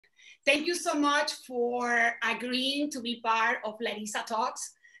Thank you so much for agreeing to be part of Larissa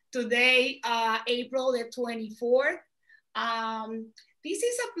Talks. Today, April the 24th. This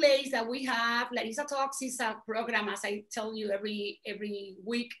is a place that we have. Larissa Talks is a program, as I tell you every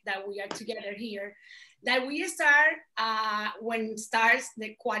week that we are together here, that we start when starts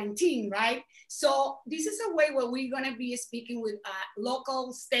the quarantine, right? So this is a way where we're gonna be speaking with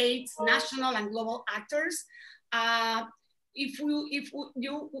local, states, national, and global actors.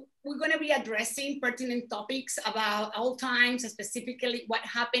 We're going to be addressing pertinent topics about all times, specifically what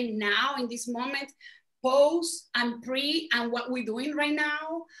happened now in this moment, post and pre, and what we're doing right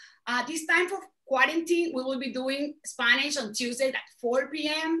now. This time of quarantine, we will be doing Spanish on Tuesdays at 4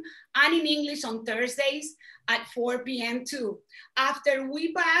 p.m. and in English on Thursdays at 4 p.m. too. After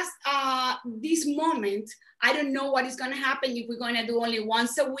we pass this moment, I don't know what is going to happen, if we're going to do only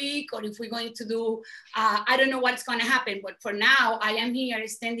once a week or if we're going to do, I don't know what's going to happen. But for now, I am here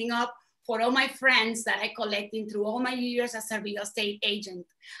standing up for all my friends that I collected through all my years as a real estate agent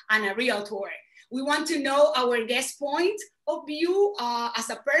and a realtor. We want to know our guest point of view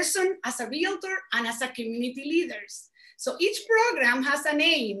as a person, as a realtor, and as a community leaders. So each program has a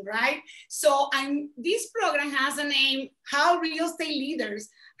name, right? So this program has a name, How Real Estate Leaders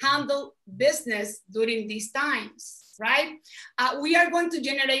Handle Business During These Times, right? We are going to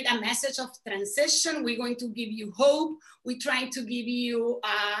generate a message of transition. We're going to give you hope. We're trying to give you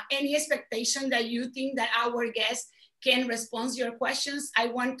any expectation that you think that our guests can respond to your questions. I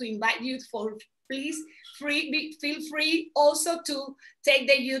want to invite you for, please, feel free also to take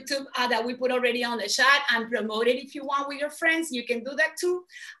the YouTube that we put already on the chat and promote it if you want with your friends. You can do that too.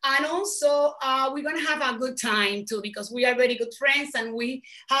 And also, we're gonna have a good time too, because we are very good friends and we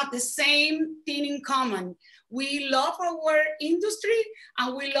have the same thing in common. We love our industry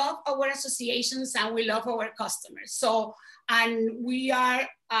and we love our associations and we love our customers. So, and we are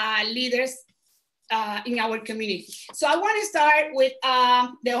leaders in our community. So I want to start with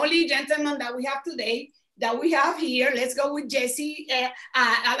the only gentleman that we have today, that we have here. Let's go with Jesse.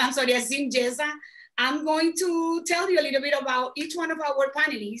 Asim Jeza. I'm going to tell you a little bit about each one of our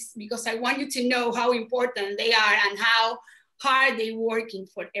panelists because I want you to know how important they are and how hard they're working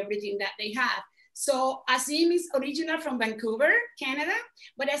for everything that they have. So Asim is original from Vancouver, Canada,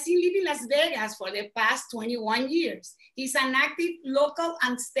 but Asim lived in Las Vegas for the past 21 years. He's an active local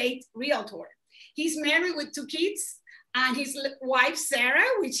and state realtor. He's married with 2 kids and his wife, Sarah,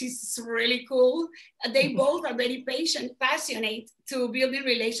 which is really cool. They both are very passionate to building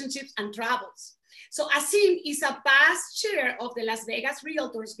relationships and travels. So Asim is a past chair of the Las Vegas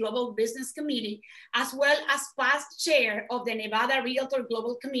Realtors Global Business Committee, as well as past chair of the Nevada Realtor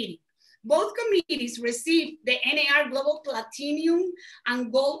Global Committee. Both committees received the NAR Global Platinum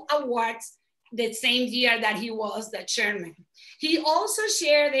and Gold Awards the same year that he was the chairman. He also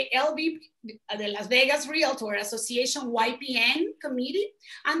chaired the the Las Vegas Realtor Association YPN committee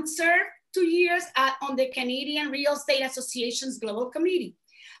and served 2 years on the Canadian Real Estate Association's Global Committee.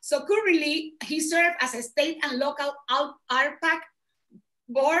 So currently, he served as a state and local RPAC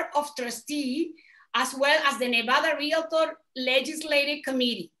Board of Trustee, as well as the Nevada Realtor Legislative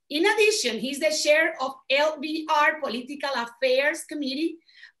Committee. In addition, he's the chair of LBR Political Affairs Committee,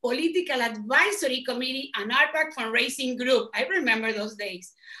 Political Advisory Committee, and RPAC Fundraising Group. I remember those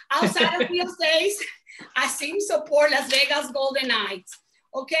days. Outside of those days, Asim support Las Vegas Golden Knights.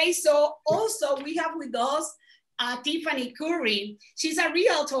 Okay, so also we have with us Tiffany Curry. She's a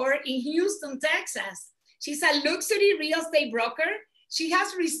realtor in Houston, Texas. She's a luxury real estate broker. She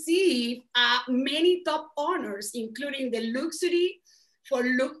has received many top honors, including the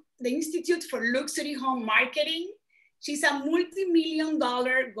Institute for Luxury Home Marketing. She's a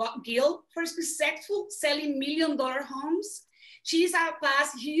multi-million-dollar guild for successful selling million-dollar homes. She's a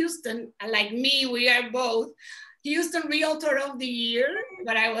past Houston, like me, we are both, Houston Realtor of the Year,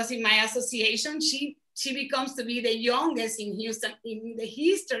 but I was in my association. She becomes to be the youngest in Houston, in the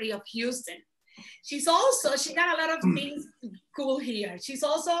history of Houston. She got a lot of things cool here. She's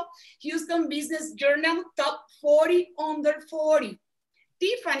also Houston Business Journal Top 40 Under 40.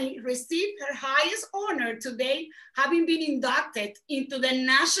 Tiffany received her highest honor today, having been inducted into the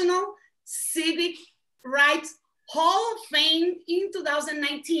National Civic Rights Hall of Fame in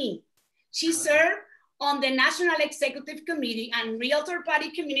 2019. She served on the National Executive Committee and Realtor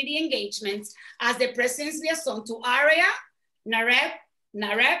Party Community Engagements as the President's Liaison to AREA,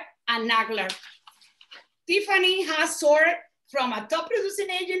 NAREP, and NAGLAR. Tiffany has soared from a top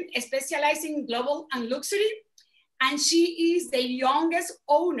producing agent specializing in global and luxury, and she is the youngest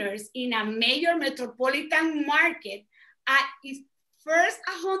owner in a major metropolitan market at its first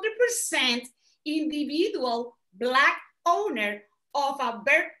 100% individual Black owner of a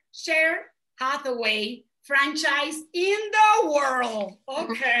Berkshire Hathaway franchise in the world.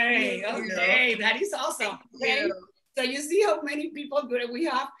 Okay, okay, that is awesome. Okay, so you see how many people good we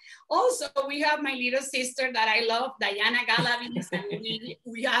have. Also, we have my little sister that I love, Diana Galavis, and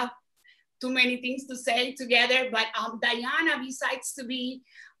we have too many things to say together, but Diana, besides to be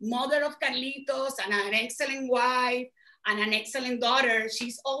mother of Carlitos and an excellent wife and an excellent daughter,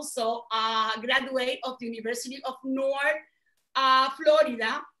 she's also a graduate of the University of North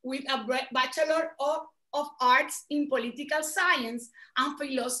Florida with a Bachelor of Arts in Political Science and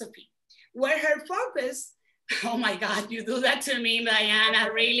Philosophy, where her focus, oh my God, you do that to me,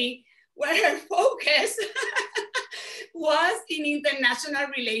 Diana, really, where her focus was in international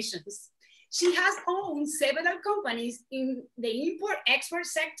relations. She has owned several companies in the import-export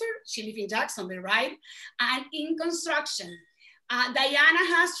sector. She lives in Jacksonville, right? And in construction. Diana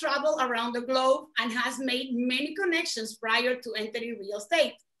has traveled around the globe and has made many connections prior to entering real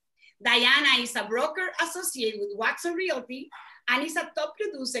estate. Diana is a broker associate with Watson Realty and is a top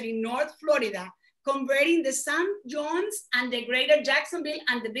producer in North Florida, converting the St. John's and the greater Jacksonville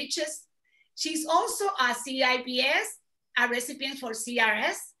and the beaches. She's also a CIPS, a recipient for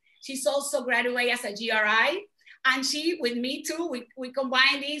CRS. She's also graduated as a GRI. And she, with me too, we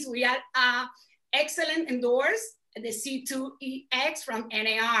combine these. We are excellent endorsed, the C2EX from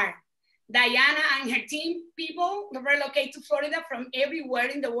NAR. Diana and her team people relocate to Florida from everywhere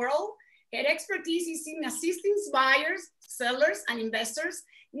in the world. Her expertise is in assisting buyers, sellers, and investors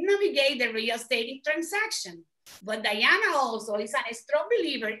navigate the real estate transaction. But Diana also is a strong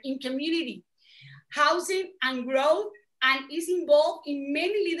believer in community, housing, and growth, and is involved in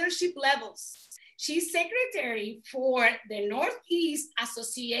many leadership levels. She's secretary for the Northeast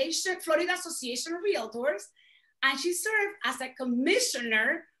Association, Florida Association of Realtors, and she served as a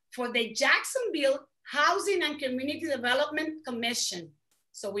commissioner for the Jacksonville Housing and Community Development Commission.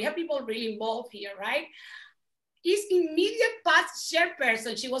 So we have people really involved here, right? Is immediate past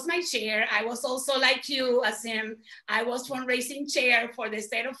chairperson. She was my chair. I was also like you, as in, I was fundraising chair for the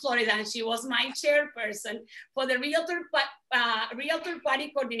state of Florida, and she was my chairperson for the Realtor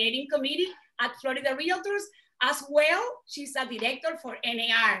Party Coordinating Committee at Florida Realtors. As well, she's a director for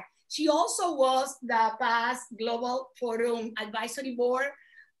NAR. She also was the past Global Forum Advisory Board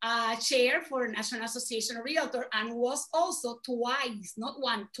chair for National Association of Realtors, and was also twice, not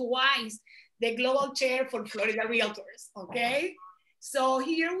one, twice, the global chair for Florida Realtors, okay? So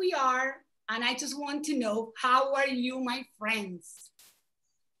here we are, and I just want to know, how are you, my friends?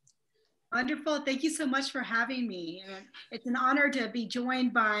 Wonderful, thank you so much for having me. It's an honor to be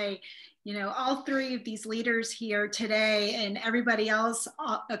joined by, you know, all three of these leaders here today and everybody else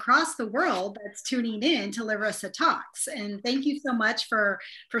across the world that's tuning in to Larissa Talks. And thank you so much for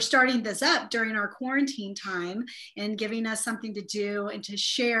starting this up during our quarantine time and giving us something to do and to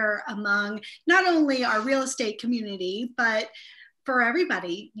share among not only our real estate community, but for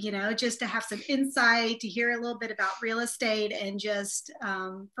everybody, you know, just to have some insight, to hear a little bit about real estate, and just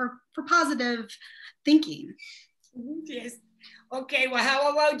for positive thinking. Yes. Okay, well,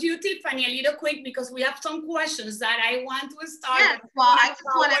 how about you, Tiffany? A little quick, because we have some questions that I want to start. Yes, well, I just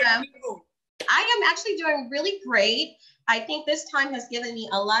wanted to, I am actually doing really great. I think this time has given me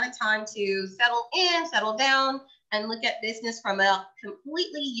a lot of time to settle in, settle down, and look at business from a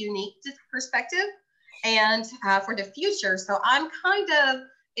completely unique perspective and for the future. So I'm kind of,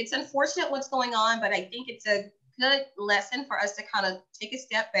 it's unfortunate what's going on, but I think it's a good lesson for us to kind of take a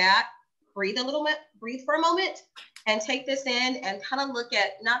step back, breathe a little bit, breathe for a moment, and take this in and kind of look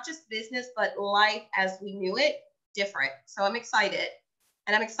at not just business, but life as we knew it different. So I'm excited.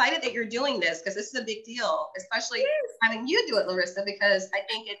 And I'm excited that you're doing this, because this is a big deal, especially having you do it, Larissa, because I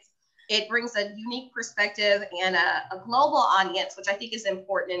think it brings a unique perspective and a global audience, which I think is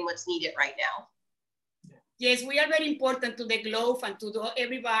important and what's needed right now. Yes, we are very important to the globe and to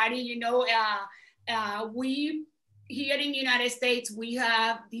everybody. You know, we here in the United States, we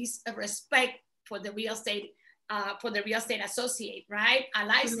have this respect for the real estate associate, right? A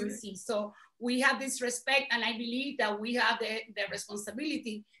licensee. So we have this respect, and I believe that we have the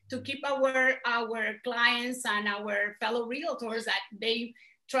responsibility to keep our clients and our fellow realtors, that they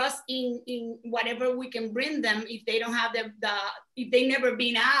trust in whatever we can bring them if they don't have if they never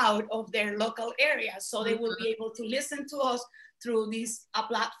been out of their local area. So they will be able to listen to us through this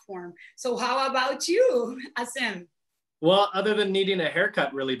platform. So how about you, Asim? Well, other than needing a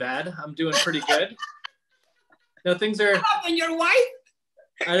haircut really bad, I'm doing pretty good. No, things are. And your wife?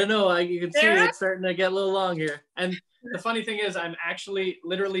 I don't know. You can see it's starting to get a little long here. And the funny thing is, I'm actually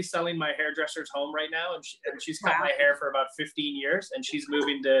literally selling my hairdresser's home right now, and she's cut my hair for about 15 years, and she's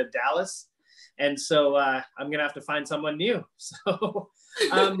moving to Dallas, and so I'm gonna have to find someone new. So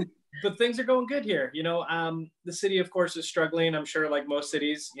But things are going good here. You know, the city, of course, is struggling. I'm sure, like most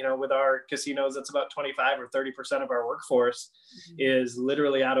cities, you know, with our casinos, that's about 25 or 30% of our workforce is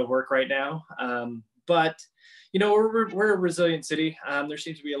literally out of work right now. But you know, we're a resilient city. There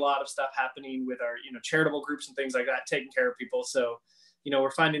seems to be a lot of stuff happening with our, you know, charitable groups and things like that, taking care of people. So, you know,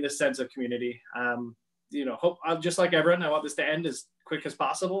 we're finding this sense of community. You know, just like everyone, I want this to end as quick as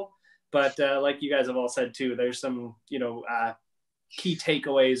possible. But like you guys have all said too, there's some, you know, key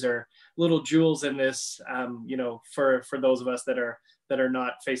takeaways or little jewels in this, you know, for those of us that are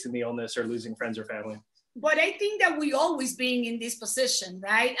not facing the illness or losing friends or family. But I think that we always being in this position,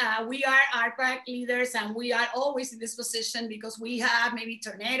 right? We are ARPAC leaders and we are always in this position because we have maybe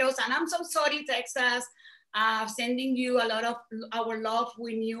tornadoes. And I'm so sorry, Texas, sending you a lot of our love.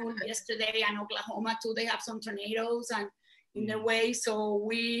 We knew yesterday, and Oklahoma too, they have some tornadoes and in their way. So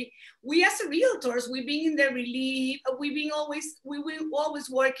we as realtors, we've been in the relief. We will always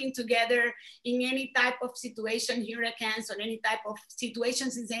working together in any type of situation, hurricanes or any type of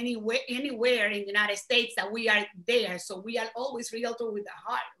situations in anywhere in the United States that we are there. So we are always realtor with the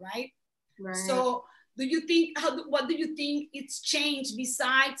heart, right? Right. So do you think, what do you think it's changed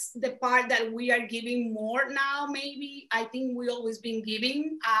besides the part that we are giving more now? Maybe I think we always been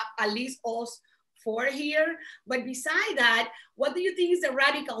giving, at least us for here. But beside that, what do you think is the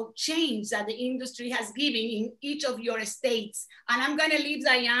radical change that the industry has given in each of your states? And I'm gonna leave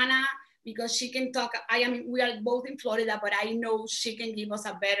Diana because she can talk. We are both in Florida, but I know she can give us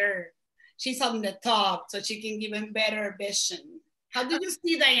a better, she's on the top, so she can give a better vision. How do you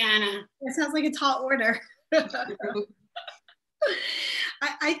see, Diana? It sounds like a tall order.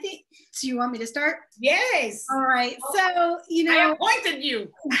 I think, do you want me to start? Yes. All right. So, you know, I appointed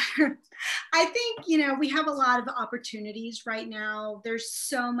you. I think, you know, we have a lot of opportunities right now. There's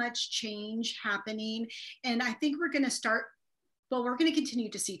so much change happening. And I think we're going to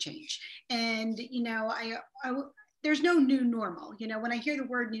continue to see change. And, you know, there's no new normal. You know, when I hear the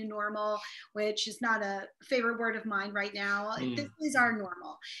word new normal, which is not a favorite word of mine right now, this is our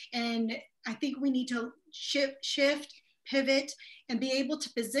normal. And I think we need to shift, pivot, and be able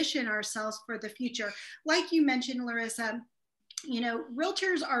to position ourselves for the future. Like you mentioned, Larissa, you know,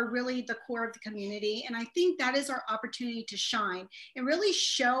 realtors are really the core of the community. And I think that is our opportunity to shine and really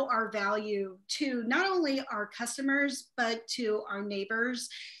show our value to not only our customers, but to our neighbors,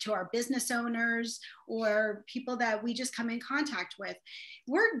 to our business owners, or people that we just come in contact with.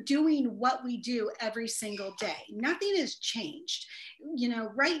 We're doing what we do every single day. Nothing has changed. You know,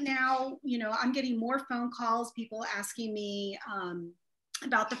 right now, you know, I'm getting more phone calls, people asking me,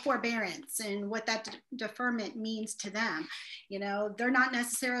 about the forbearance and what that deferment means to them. You know, they're not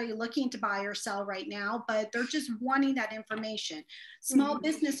necessarily looking to buy or sell right now, but they're just wanting that information. Small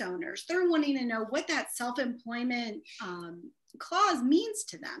business owners, they're wanting to know what that self-employment clause means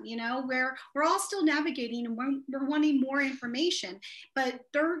to them. You know, where we're all still navigating and we're wanting more information, but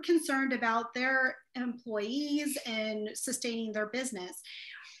they're concerned about their employees and sustaining their business.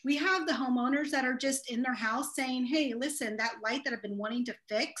 We have the homeowners that are just in their house saying, hey, listen, that light that I've been wanting to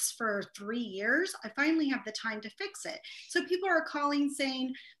fix for 3 years, I finally have the time to fix it. So people are calling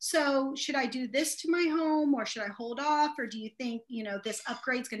saying, so should I do this to my home, or should I hold off? Or do you think, you know, this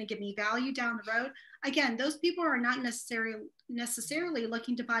upgrade is going to give me value down the road? Again, those people are not necessarily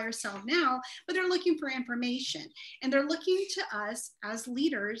looking to buy or sell now, but they're looking for information. And they're looking to us as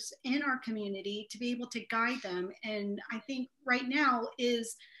leaders in our community to be able to guide them. And I think right now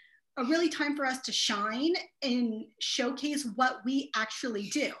is a really time for us to shine and showcase what we actually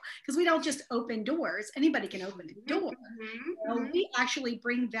do, because we don't just open doors. Anybody can open a door. You know, we actually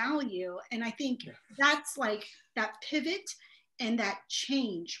bring value. And I think that's like that pivot and that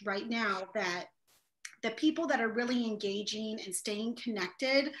change right now, that the people that are really engaging and staying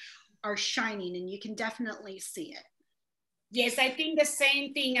connected are shining, and you can definitely see it. Yes, I think the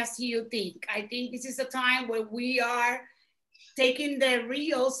same thing as you think. I think this is a time where we are taking the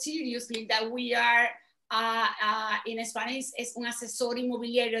real seriously, that we are, in Spanish, es un asesor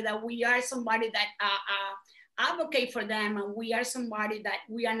inmobiliario, that we are somebody that advocate for them, and we are somebody that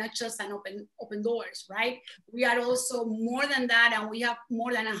we are not just an open doors, right? We are also more than that, and we have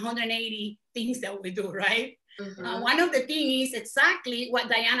more than 180 things that we do, right? One of the things is exactly what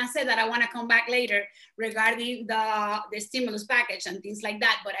Diana said, that I want to come back later regarding the stimulus package and things like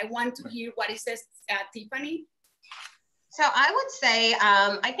that, but I want to hear what it says, Tiffany. So I would say,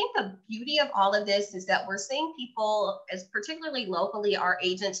 I think the beauty of all of this is that we're seeing people, as particularly locally, our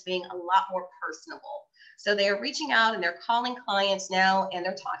agents being a lot more personable. So they're reaching out and they're calling clients now, and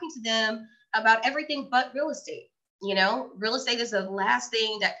they're talking to them about everything but real estate. You know, real estate is the last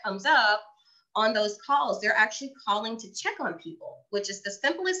thing that comes up on those calls, they're actually calling to check on people, which is the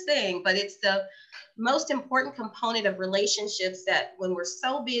simplest thing, but it's the most important component of relationships that when we're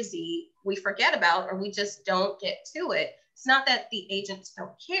so busy, we forget about, or we just don't get to it. It's not that the agents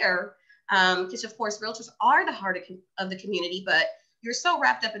don't care, because of course, realtors are the heart of the community, but you're so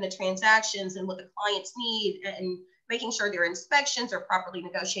wrapped up in the transactions and what the clients need and making sure their inspections are properly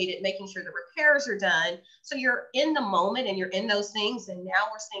negotiated, making sure the repairs are done. So you're in the moment and you're in those things. And now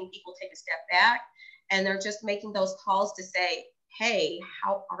we're seeing people take a step back and they're just making those calls to say, hey,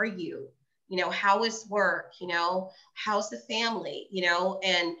 how are you? You know, how is work? You know, how's the family? You know,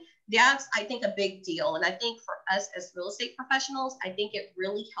 and that's, I think, a big deal. And I think for us as real estate professionals, I think it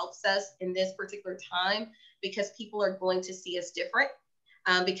really helps us in this particular time because people are going to see us different,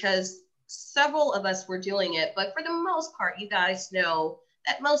 because several of us were doing it, but for the most part, you guys know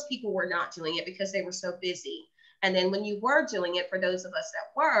that most people were not doing it because they were so busy. And then when you were doing it, for those of us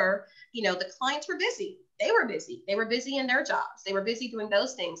that were, you know, the clients were busy. They were busy. They were busy in their jobs. They were busy doing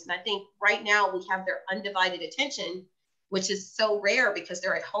those things. And I think right now we have their undivided attention, which is so rare because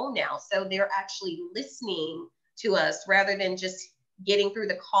they're at home now. So they're actually listening to us rather than just getting through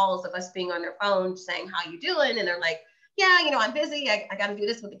the calls of us being on their phone saying, how you doing? And they're like, yeah, you know, I'm busy. I got to do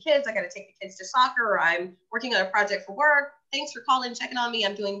this with the kids. I got to take the kids to soccer, or I'm working on a project for work. Thanks for calling, checking on me.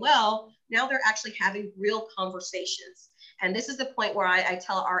 I'm doing well. Now they're actually having real conversations. And this is the point where I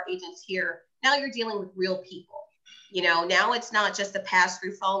tell our agents here, now you're dealing with real people. You know, now it's not just a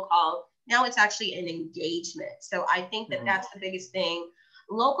pass-through phone call. Now it's actually an engagement. So I think that that's the biggest thing.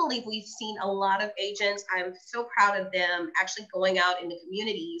 Locally, we've seen a lot of agents. I'm so proud of them actually going out in the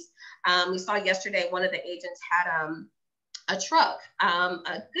communities. We saw yesterday, one of the agents had a truck,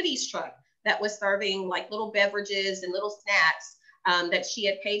 a goodies truck that was serving like little beverages and little snacks that she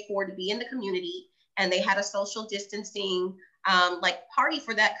had paid for to be in the community. And they had a social distancing like party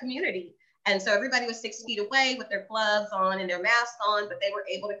for that community. And so everybody was 6 feet away with their gloves on and their masks on, but they were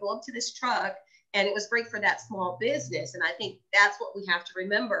able to go up to this truck, and it was great for that small business. And I think that's what we have to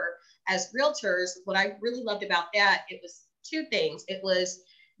remember as realtors. What I really loved about that, it was two things. It was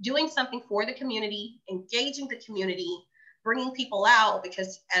doing something for the community, engaging the community, bringing people out,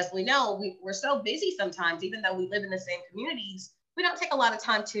 because as we know, we're so busy sometimes, even though we live in the same communities, we don't take a lot of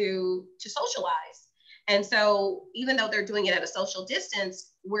time to socialize. And so even though they're doing it at a social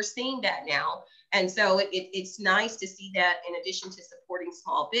distance, we're seeing that now. And so it's nice to see that in addition to supporting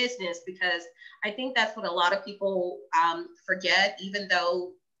small business, because I think that's what a lot of people forget, even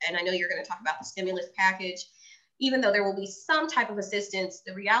though, and I know you're going to talk about the stimulus package, even though there will be some type of assistance,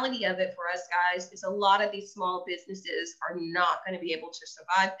 the reality of it for us guys is a lot of these small businesses are not going to be able to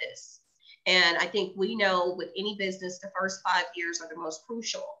survive this. And I think we know with any business, the first 5 years are the most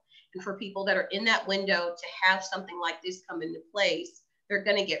crucial. And for people that are in that window to have something like this come into place, they're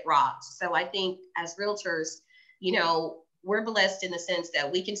going to get robbed. So I think as realtors, you know, we're blessed in the sense that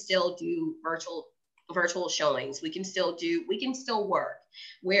we can still do virtual showings. We can still work,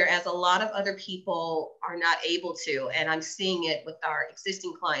 whereas a lot of other people are not able to. And I'm seeing it with our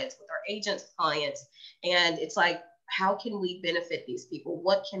existing clients, with our agents' clients. And it's like, how can we benefit these people?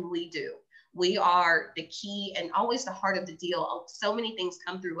 What can we do? We are the key and always the heart of the deal. So many things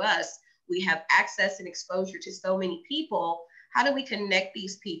come through us. We have access and exposure to so many people. How do we connect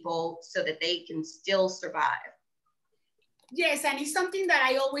these people so that they can still survive? Yes, and it's something that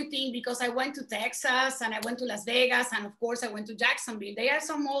I always think, because I went to Texas and I went to Las Vegas, and of course I went to Jacksonville. There are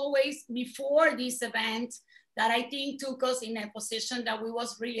some always before this event that I think took us in a position that we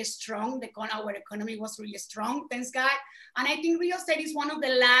was really strong. Our economy was really strong, thanks God. And I think real estate is one of the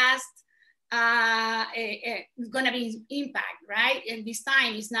last going to be impact, right? And this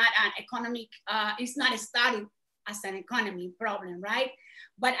time it's not an economic, it's not started as an economy problem, right?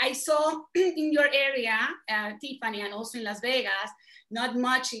 But I saw in your area, Tiffany, and also in Las Vegas, not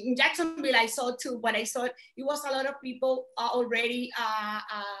much. In Jacksonville, I saw too, but I saw it was a lot of people already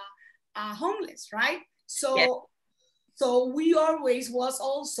homeless, right? So, yeah. So we always was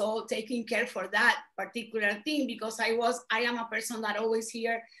also taking care for that particular thing, because I am a person that always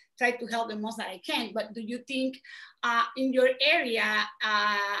here try to help the most that I can. But do you think in your area,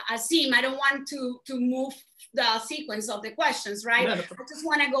 Azim, I don't want to move the sequence of the questions, right? No. I just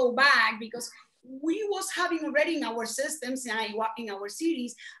want to go back, because we was having already in our systems and in our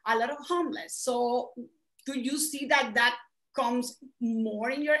cities a lot of homeless. So do you see that comes more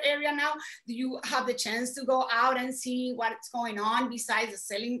in your area now? Do you have the chance to go out and see what's going on besides the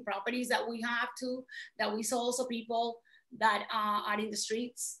selling properties that we have to, that we saw also people that are in the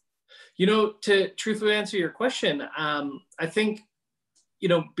streets? You know, to truthfully answer your question, I think, you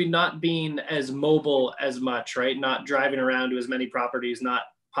know, not being as mobile as much, right? Not driving around to as many properties, not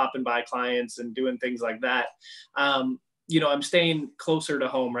popping by clients and doing things like that. You know, I'm staying closer to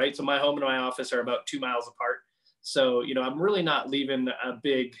home, right? So my home and my office are about 2 miles apart. So, you know, I'm really not leaving a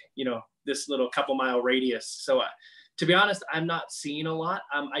big, you know, this little couple mile radius. So to be honest, I'm not seeing a lot.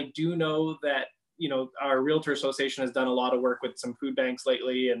 I do know that, you know, our Realtor Association has done a lot of work with some food banks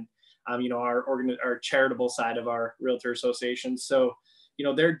lately, and, you know, our charitable side of our Realtor Association. So, you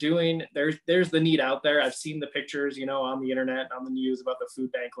know, there's the need out there. I've seen the pictures, you know, on the internet, on the news about the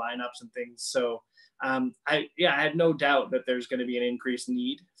food bank lineups and things. So I have no doubt that there's going to be an increased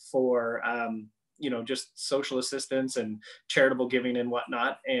need for, you know, just social assistance and charitable giving and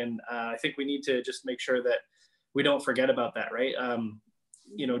whatnot. And I think we need to just make sure that we don't forget about that, right?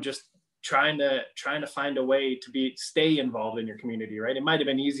 You know, just trying to find a way to stay involved in your community, right? It might have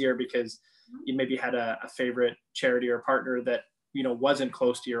been easier because you maybe had a favorite charity or partner that, you know, wasn't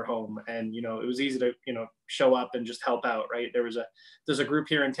close to your home, and, you know, it was easy to, you know, show up and just help out, right? There's a group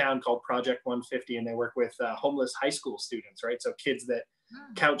here in town called Project 150, and they work with homeless high school students, right? So kids that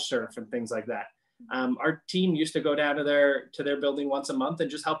couch surf and things like that. Our team used to go down to their building once a month and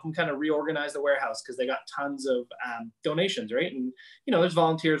just help them kind of reorganize the warehouse, because they got tons of donations, right? And, you know, there's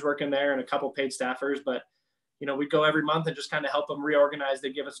volunteers working there and a couple paid staffers, but, you know, we'd go every month and just kind of help them reorganize.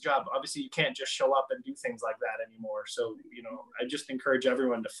 They give us a job. Obviously, you can't just show up and do things like that anymore. So, you know, I just encourage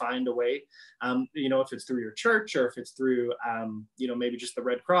everyone to find a way, you know, if it's through your church or if it's through, you know, maybe just the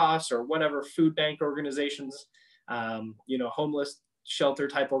Red Cross or whatever food bank organizations, you know, homeless shelter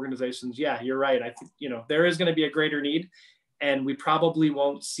type organizations. Yeah, you're right. I think, you know, there is going to be a greater need, and we probably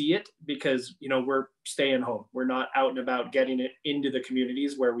won't see it because, you know, we're staying home. We're not out and about getting it into the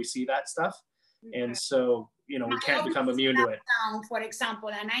communities where we see that stuff. And so, you know, we can't become immune to it. For example,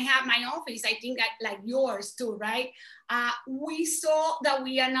 and I have my office, I think like yours too, right? We saw that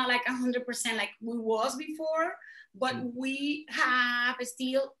we are not like 100% like we was before, but we have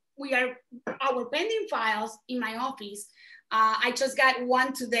still, our pending files in my office. I just got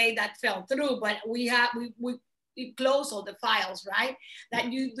one today that fell through, but we close all the files, right?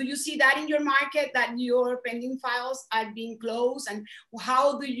 Do you see that in your market, that your pending files are being closed, and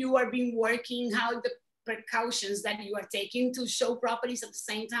how you are being working, how the precautions that you are taking to show properties at the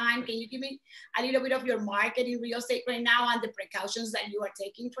same time? Can you give me a little bit of your market in real estate right now and the precautions that you are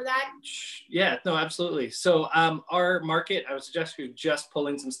taking for that? Yeah, no, absolutely. So our market, I was just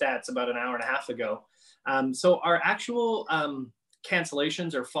pulling some stats about an hour and a half ago. So our actual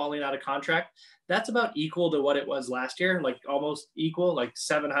cancellations or falling out of contract, that's about equal to what it was last year, like almost equal, like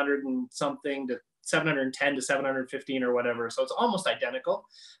 700 and something to 710 to 715 or whatever. So it's almost identical.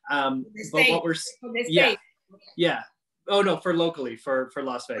 But what we're, yeah. Oh no, for locally, for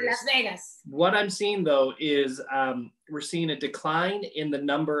Las Vegas. For Las Vegas. What I'm seeing though is we're seeing a decline in the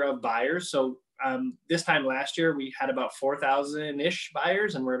number of buyers. So this time last year, we had about 4,000-ish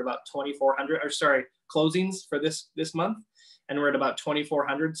buyers, and we're at about 2,400, or sorry, closings for this month. And we're at about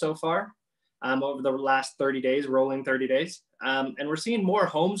 2,400 so far over the last 30 days, rolling 30 days. And we're seeing more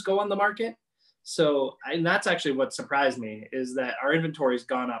homes go on the market. So, and that's actually what surprised me, is that our inventory has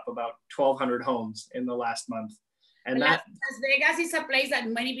gone up about 1,200 homes in the last month. And Las Vegas is a place that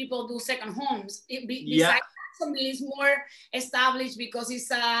many people do second homes. Besides Jacksonville, is more established because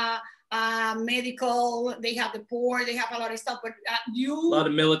it's medical, they have the port, they have a lot of stuff, but a lot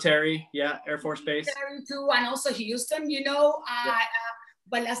of military, Air Force Base too, and also Houston, you know.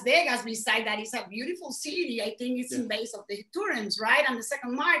 But Las Vegas, beside that, is a beautiful city. I think it's in base of the tourism, right? And the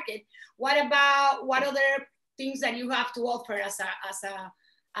second market. What other things that you have to offer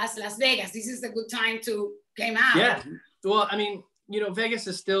as Las Vegas? This is a good time to came out. Yeah, well, I mean, you know, Vegas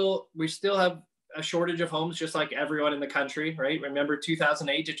is we still have a shortage of homes, just like everyone in the country, right? Remember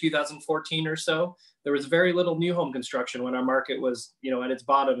 2008 to 2014 or so, there was very little new home construction when our market was, you know, at its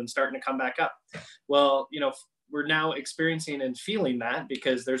bottom and starting to come back up. Well, you know, we're now experiencing and feeling that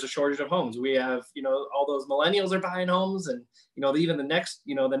because there's a shortage of homes. We have, you know, all those millennials are buying homes, and, you know, even the next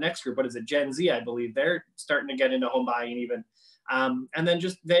group, what is it, Gen Z, I believe, they're starting to get into home buying even. And then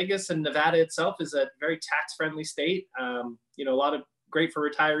just Vegas and Nevada itself is a very tax-friendly state. You know, a lot of great for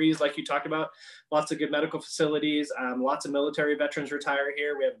retirees, like you talked about, lots of good medical facilities, lots of military veterans retire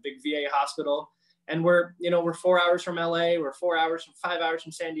here. We have a big VA hospital, and we're 4 hours from LA, we're 5 hours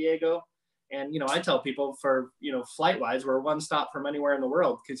from San Diego. And, you know, I tell people flight-wise, we're one stop from anywhere in the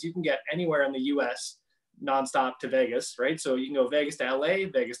world, because you can get anywhere in the US nonstop to Vegas, right? So you can go Vegas to LA,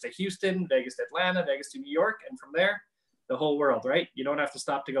 Vegas to Houston, Vegas to Atlanta, Vegas to New York, and from there, the whole world, right? You don't have to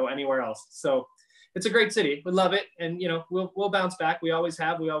stop to go anywhere else. So it's a great city. We love it. And, you know, we'll bounce back. We always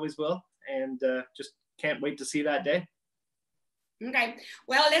have, we always will. And just can't wait to see that day. Okay.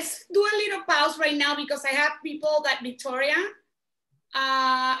 Well, let's do a little pause right now, because I have people that Victoria,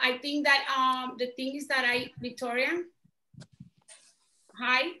 I think that the thing is that Victoria,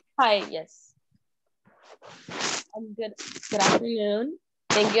 hi. Hi, yes. Good afternoon.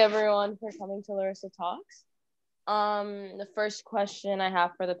 Thank you everyone for coming to Larissa Talks. The first question I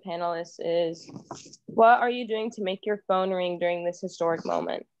have for the panelists is, what are you doing to make your phone ring during this historic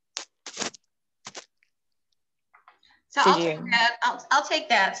moment? So I'll take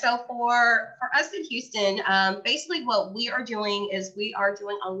that. So for us in Houston, basically what we are doing is we are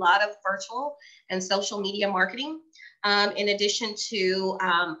doing a lot of virtual and social media marketing, in addition to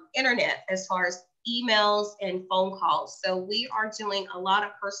internet, as far as emails and phone calls. So we are doing a lot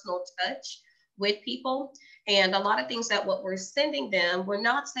of personal touch with people, and a lot of things that what we're sending them, we're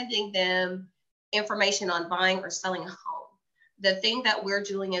not sending them information on buying or selling a home. The thing that we're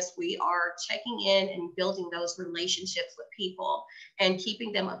doing is we are checking in and building those relationships with people and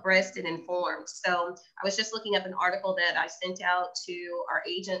keeping them abreast and informed. So I was just looking up an article that I sent out to our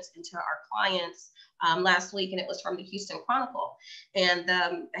agents and to our clients last week, and it was from the Houston Chronicle. And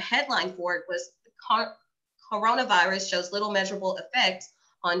the headline for it was, coronavirus shows little measurable effect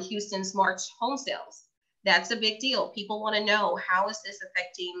on Houston's March home sales. That's a big deal. People want to know, how is this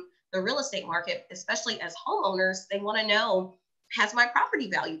affecting the real estate market, especially as homeowners? They want to know, has my property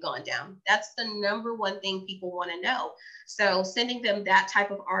value gone down? That's the number one thing people want to know. So sending them that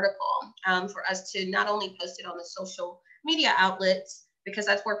type of article for us to not only post it on the social media outlets, because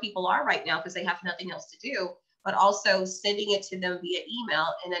that's where people are right now because they have nothing else to do, but also sending it to them via email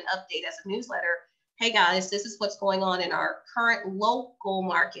and an update as a newsletter. Hey guys, this is what's going on in our current local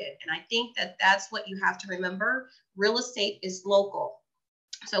market. And I think that that's what you have to remember. Real estate is local.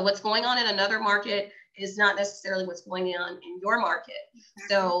 So what's going on in another market is not necessarily what's going on in your market.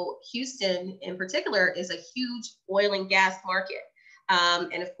 So Houston in particular is a huge oil and gas market.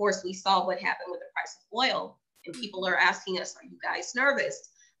 And of course, we saw what happened with the price of oil, and people are asking us, are you guys nervous?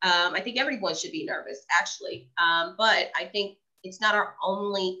 I think everyone should be nervous, actually. But I think it's not our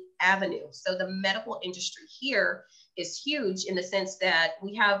only avenue. So the medical industry here is huge in the sense that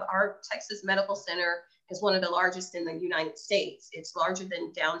we have our Texas Medical Center is one of the largest in the United States. It's larger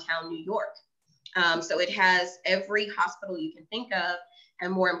than downtown New York. So it has every hospital you can think of.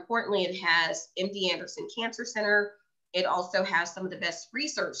 And more importantly, it has MD Anderson Cancer Center. It also has some of the best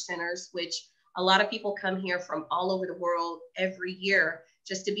research centers, which a lot of people come here from all over the world every year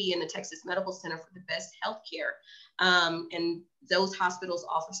just to be in the Texas Medical Center for the best healthcare. And those hospitals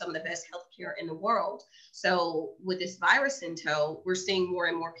offer some of the best healthcare in the world. So with this virus in tow, we're seeing more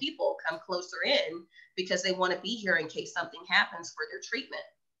and more people come closer in because they want to be here in case something happens for their treatment.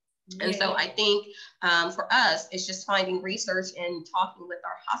 And so I think for us, it's just finding research and talking with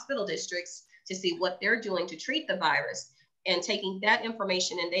our hospital districts to see what they're doing to treat the virus, and taking that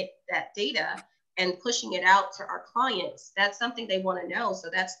information and that data and pushing it out to our clients. That's something they want to know. So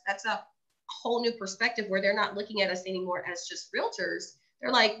that's a whole new perspective where they're not looking at us anymore as just realtors.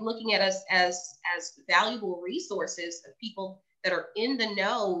 They're like looking at us as valuable resources of people that are in the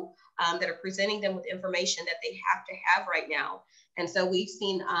know, that are presenting them with information that they have to have right now. And so we've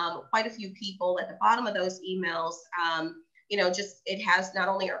seen quite a few people at the bottom of those emails, just it has not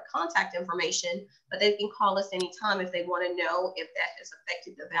only our contact information, but they can call us anytime if they want to know if that has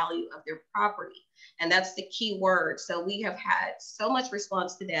affected the value of their property. And that's the key word. So we have had so much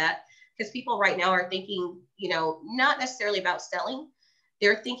response to that because people right now are thinking, not necessarily about selling,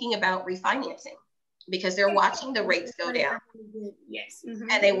 they're thinking about refinancing because they're watching the rates go down. Yes.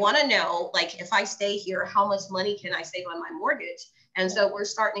 And they want to know, like, if I stay here, how much money can I save on my mortgage? And so we're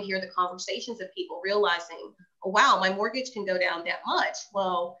starting to hear the conversations of people realizing, oh, wow, my mortgage can go down that much.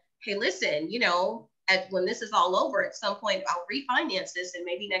 Well, hey, listen, when this is all over, at some point, I'll refinance this, and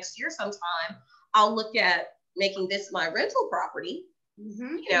maybe next year sometime, I'll look at making this my rental property,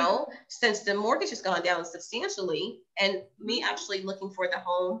 since the mortgage has gone down substantially, and me actually looking for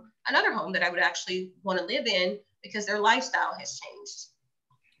another home that I would actually want to live in because their lifestyle has changed.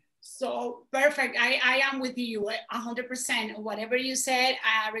 So perfect. I am with you 100%. Whatever you said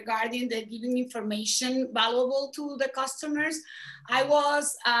regarding the giving information valuable to the customers, I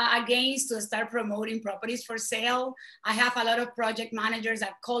was against to start promoting properties for sale. I have a lot of project managers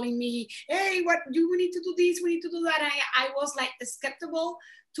that calling me, hey, we need to do this, we need to do that. And I was like skeptical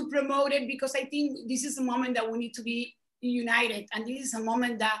to promote it because I think this is a moment that we need to be united. And this is a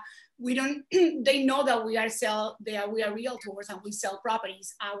moment that they know that we are realtors and we sell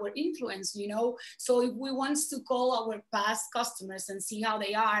properties, our influence, So if we want to call our past customers and see how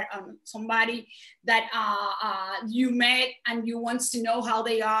they are, somebody that you met and you want to know how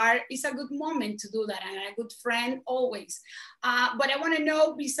they are, it's a good moment to do that, and a good friend always. But I want to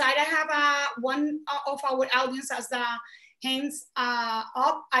know, besides, I have one of our audience as the hands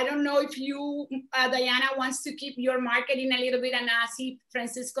up. I don't know if you, Diana, wants to keep your marketing a little bit, and see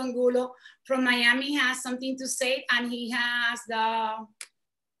Francisco Angulo from Miami has something to say, and he has the,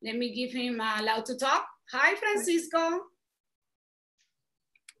 let me give him allowed to talk. Hi, Francisco.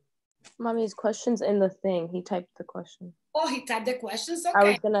 Mommy's question's in the thing. He typed the question. Oh, he typed the questions, okay. I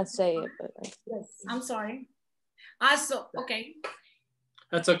was gonna say it, but yes, I'm sorry. So, okay.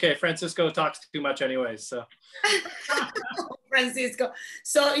 That's okay. Francisco talks too much anyways, so. Francisco.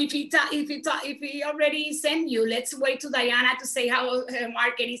 So if he already sent you, let's wait to Diana to say how her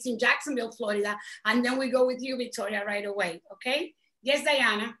market is in Jacksonville, Florida, and then we go with you, Victoria, right away. Okay? Yes,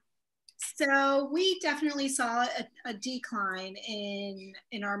 Diana. So we definitely saw a decline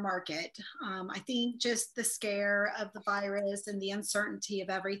in our market. I think just the scare of the virus and the uncertainty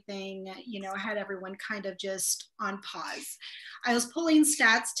of everything, had everyone kind of just on pause. I was pulling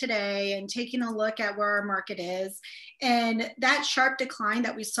stats today and taking a look at where our market is, and that sharp decline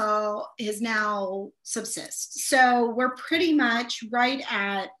that we saw is now subsist. So we're pretty much right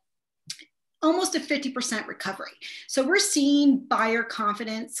at almost a 50% recovery. So we're seeing buyer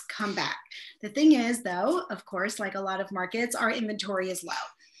confidence come back. The thing is, though, of course, like a lot of markets, our inventory is low.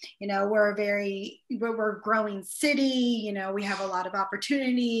 We're a growing city. We have a lot of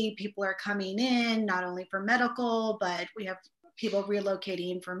opportunity. People are coming in, not only for medical, but we have people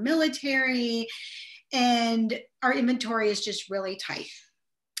relocating for military, and our inventory is just really tight.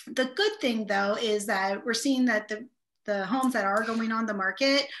 The good thing, though, is that we're seeing that the homes that are going on the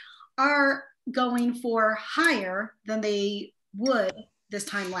market are going for higher than they would this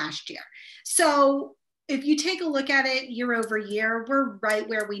time last year. So if you take a look at it year over year, we're right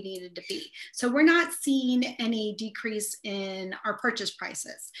where we needed to be. So we're not seeing any decrease in our purchase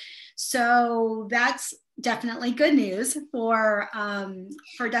prices. So that's definitely good news for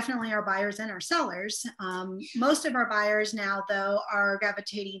definitely our buyers and our sellers. Most of our buyers now, though, are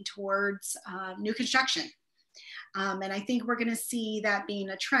gravitating towards new construction. And I think we're going to see that being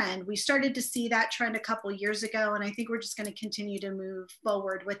a trend. We started to see that trend a couple of years ago, and I think we're just going to continue to move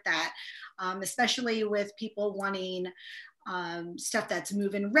forward with that, especially with people wanting stuff that's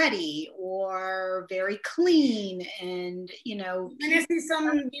move-in ready or very clean, and We're going to see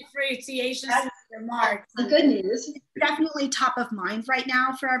some differentiations in the market. The good news, definitely top of mind right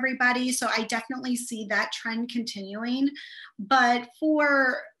now for everybody. So I definitely see that trend continuing. But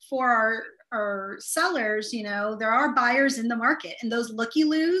for our sellers, there are buyers in the market, and those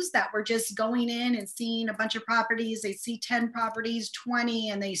looky-loos that were just going in and seeing a bunch of properties, they see 10 properties, 20,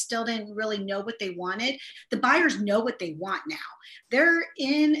 and they still didn't really know what they wanted. The buyers know what they want now. They're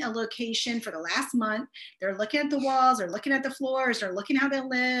in a location for the last month. They're looking at the walls, they're looking at the floors, they're looking how they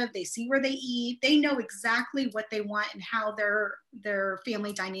live, they see where they eat. They know exactly what they want and how their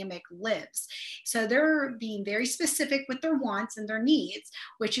family dynamic lives. So they're being very specific with their wants and their needs,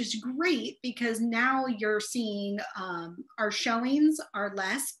 which is great, because now you're seeing our showings are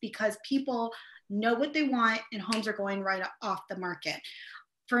less because people know what they want and homes are going right off the market.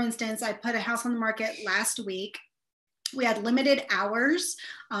 For instance, I put a house on the market last week. We had limited hours,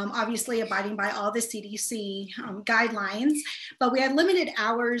 obviously abiding by all the CDC guidelines, but we had limited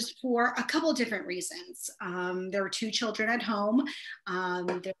hours for a couple of different reasons. There were 2 children at home.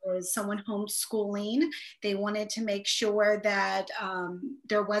 There was someone homeschooling. They wanted to make sure that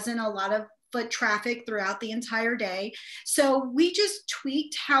there wasn't a lot of foot traffic throughout the entire day. So we just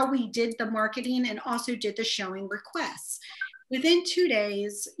tweaked how we did the marketing and also did the showing requests. Within 2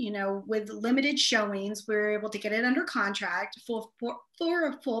 days, with limited showings, we were able to get it under contract for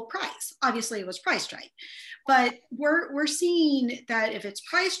a full price. Obviously, it was priced right, but we're seeing that if it's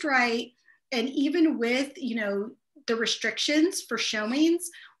priced right, and even with the restrictions for showings,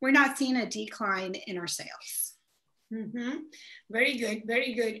 we're not seeing a decline in our sales. Mm-hmm. Very good,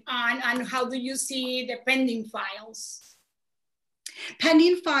 very good. And how do you see the pending files?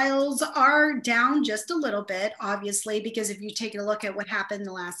 Pending files are down just a little bit, obviously, because if you take a look at what happened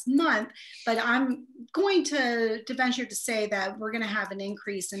the last month, but I'm going to venture to say that we're going to have an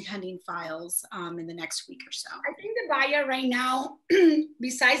increase in pending files in the next week or so. I think the buyer right now,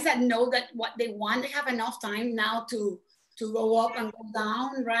 besides that, know that what they want, they have enough time now to go up and go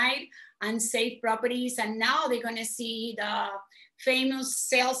down, right? And save properties. And now they're going to see the famous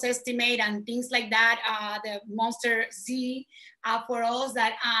sales estimate and things like that, the Monster Z, for us,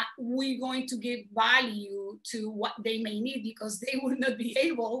 that we're going to give value to what they may need, because they will not be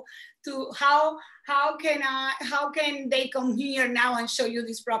able to, how can they come here now and show you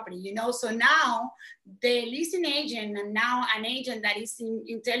this property, So now the leasing agent, and now an agent that is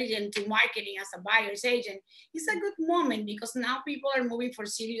intelligent to marketing as a buyer's agent, is a good moment, because now people are moving for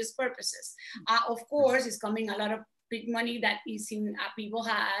serious purposes. Of course, it's coming a lot of big money that is in people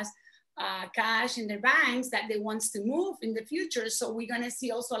has cash in their banks that they wants to move in the future. So we're gonna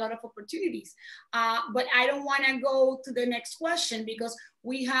see also a lot of opportunities. But I don't wanna go to the next question because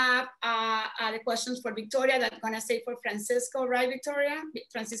we have the questions for Victoria that I'm gonna say for Francisco, right, Victoria?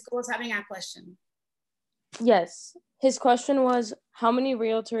 Francisco was having a question. Yes, his question was, how many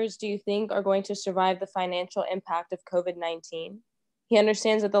realtors do you think are going to survive the financial impact of COVID-19? He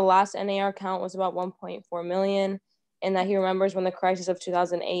understands that the last NAR count was about 1.4 million, and that he remembers when the crisis of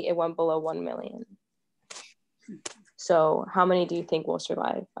 2008, it went below 1 million. So how many do you think will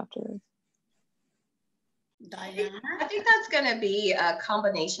survive after this? Diana? I think that's going to be a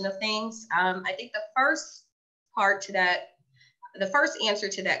combination of things. I think the first answer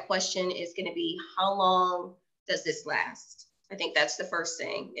to that question is going to be, how long does this last? I think that's the first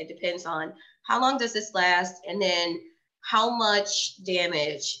thing. It depends on how long does this last, and then how much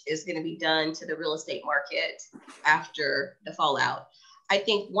damage is going to be done to the real estate market after the fallout. I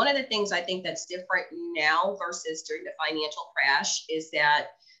think one of the things I think that's different now versus during the financial crash is that,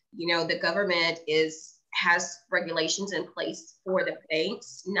 the government has regulations in place for the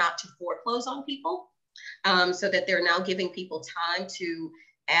banks not to foreclose on people, so that they're now giving people time to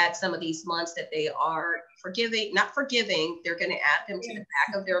add some of these months that they are not forgiving, they're going to add them to the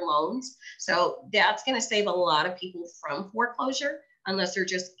back of their loans. So that's going to save a lot of people from foreclosure, unless they're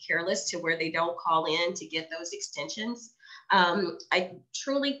just careless to where they don't call in to get those extensions. I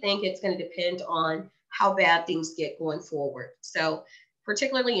truly think it's going to depend on how bad things get going forward. So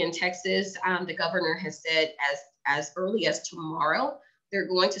particularly in Texas, the governor has said as early as tomorrow, they're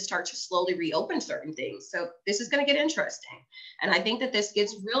going to start to slowly reopen certain things. So this is going to get interesting. And I think that this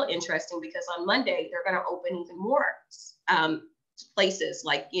gets real interesting because on Monday, they're going to open even more places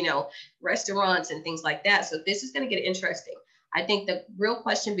like, restaurants and things like that. So this is going to get interesting. I think the real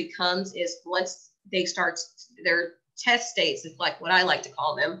question becomes is once they start their test states, it's like what I like to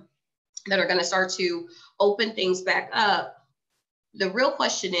call them, that are going to start to open things back up. The real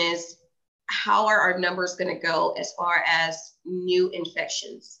question is, how are our numbers going to go as far as new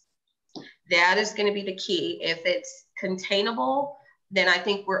infections? That is going to be the key. If it's containable, then I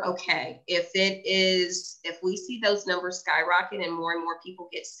think we're okay. If we see those numbers skyrocket and more people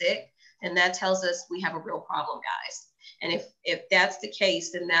get sick, then that tells us we have a real problem, guys. And if that's the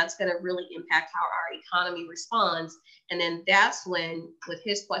case, then that's going to really impact how our economy responds. And then that's when, with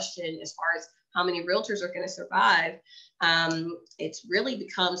his question, as far as how many realtors are going to survive, it really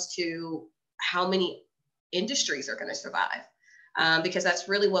becomes to how many industries are going to survive, because that's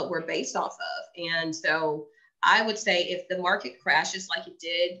really what we're based off of. And so I would say if the market crashes like it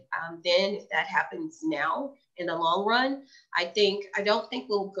did, then if that happens now in the long run, I don't think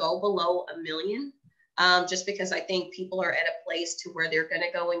we'll go below 1 million, just because I think people are at a place to where they're going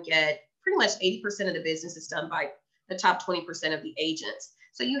to go and get pretty much 80% of the business is done by the top 20% of the agents.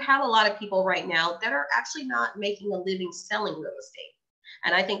 So you have a lot of people right now that are actually not making a living selling real estate.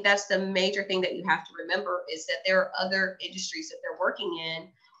 And I think that's the major thing that you have to remember, is that there are other industries that they're working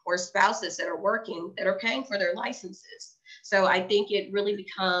in, or spouses that are working that are paying for their licenses. So I think it really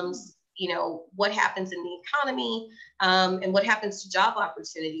becomes, what happens in the economy, and what happens to job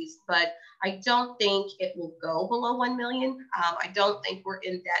opportunities. But I don't think it will go below 1 million. I don't think we're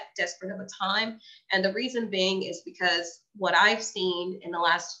in that desperate of a time. And the reason being is because what I've seen in the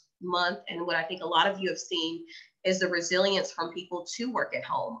last month, and what I think a lot of you have seen, is the resilience from people to work at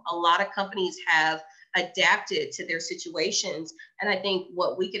home. A lot of companies have adapted to their situations. And I think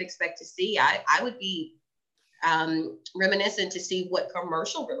what we could expect to see, I would be reminiscent to see what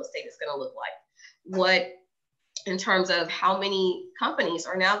commercial real estate is going to look like. In terms of how many companies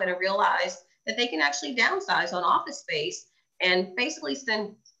are now going to realize that they can actually downsize on office space and basically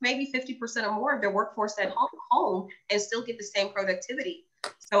send maybe 50% or more of their workforce at home and still get the same productivity.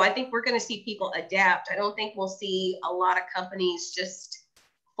 So I think we're going to see people adapt. I don't think we'll see a lot of companies just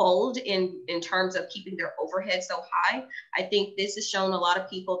fold in terms of keeping their overhead so high. I think this has shown a lot of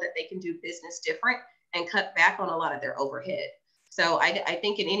people that they can do business different and cut back on a lot of their overhead. So I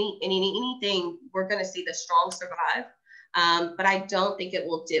think in anything, we're going to see the strong survive, but I don't think it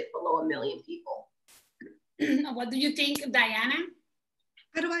will dip below 1 million people. What do you think, Diana?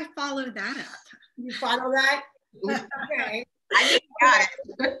 How do I follow that up? You follow that? Okay. I think you got it.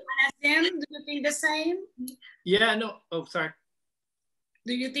 Tim, do you think the same? Yeah, no. Oh, sorry.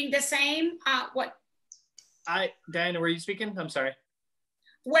 Do you think the same? Diana, were you speaking? I'm sorry.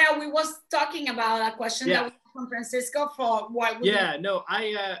 Well, we was talking about a question that was from Francisco for what. Yeah, no,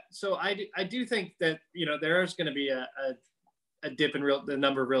 so I do think that, there's going to be a a dip in the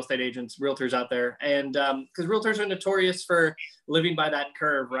number of real estate agents, realtors out there. And because realtors are notorious for living by that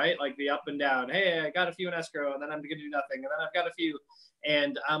curve, right? Like the up and down. Hey, I got a few in escrow and then I'm going to do nothing. And then I've got a few.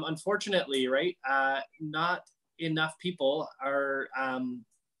 And unfortunately, right, not enough people are, I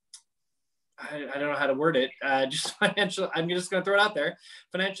don't know how to word it, just financial, I'm just going to throw it out there,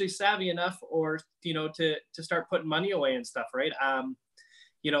 financially savvy enough or, you know, to start putting money away and stuff, right?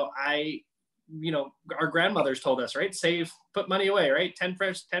 You know, our grandmothers told us, right? Save, put money away, right? 10%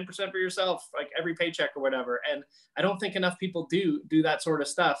 for yourself, like every paycheck or whatever. And I don't think enough people do that sort of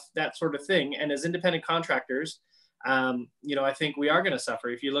stuff, that sort of thing. And as independent contractors, you know, I think we are going to suffer.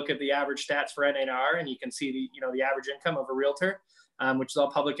 If you look at the average stats for NAR and you can see the, you know, the average income of a realtor, which is all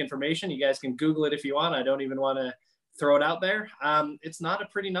public information. You guys can Google it if you want. I don't even want to throw it out there. It's not a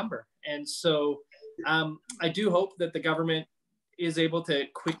pretty number. And so I do hope that the government is able to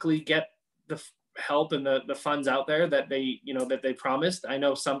quickly get the help and the funds out there that they, you know, that they promised. I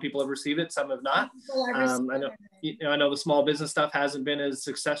know some people have received it, some have not. I know the small business stuff hasn't been as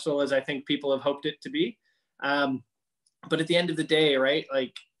successful as I think people have hoped it to be. But at the end of the day, right,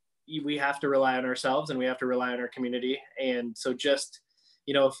 like we have to rely on ourselves and we have to rely on our community. And so just,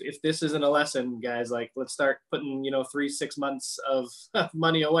 you know, if this isn't a lesson, guys, like let's start putting, you know, 3-6 months of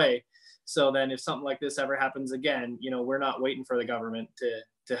money away. So then if something like this ever happens again, you know, we're not waiting for the government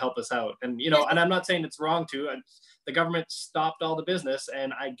to help us out. And, you know, and I'm not saying it's wrong to, the government stopped all the business.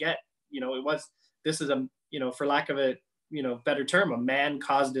 And I get, you know, this is a, you know, for lack of a, you know, better term, a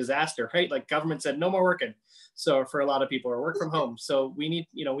man-caused disaster, right? Like government said, no more working. So for a lot of people or work from home. So we need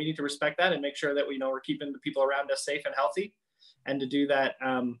to respect that and make sure that we know we're keeping the people around us safe and healthy. And to do that,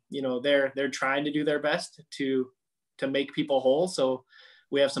 you know, they're trying to do their best to make people whole. So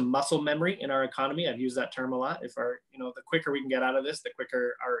we have some muscle memory in our economy. I've used that term a lot. If our, you know, the quicker we can get out of this, the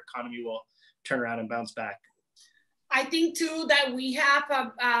quicker our economy will turn around and bounce back. I think too that we have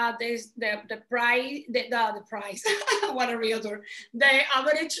the price. What a realtor! The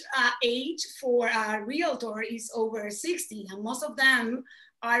average age for a realtor is over 60, and most of them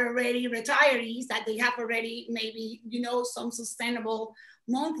are already retirees that they have already maybe, you know, some sustainable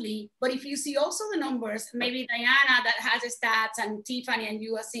monthly. But if you see also the numbers, maybe Diana that has the stats and Tiffany and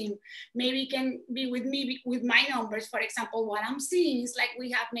you, Asim, maybe can be with me with my numbers. For example, what I'm seeing is like we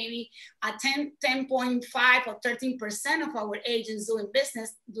have maybe a 10.5 or 13% of our agents doing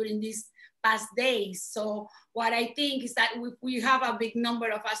business during these past days. So what I think is that we have a big number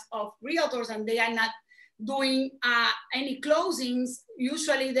of us of realtors and they are not doing any closings.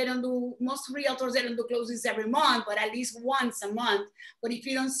 Usually they don't do, most realtors, they don't do closings every month, but at least once a month. But if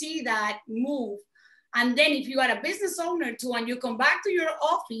you don't see that move, and then if you are a business owner too, and you come back to your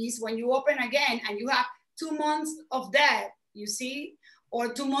office when you open again and you have 2 months of debt, you see,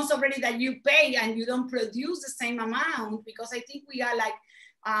 or 2 months already that you pay and you don't produce the same amount, because I think we are like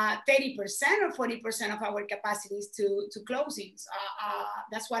 30% or 40% of our capacities to closings.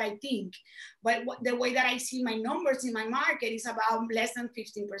 That's what I think. But the way that I see my numbers in my market is about less than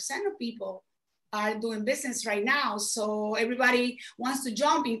 15% of people are doing business right now. So everybody wants to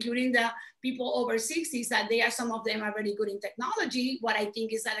jump, including the people over 60s, that they are, some of them are very good in technology. What I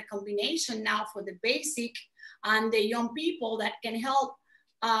think is that a combination now for the basic and the young people that can help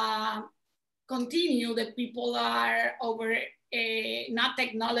continue. The people are over not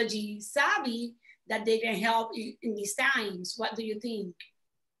technology savvy, that they can help in these times. What do you think?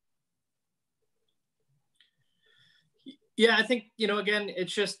 Yeah, I think, you know, again,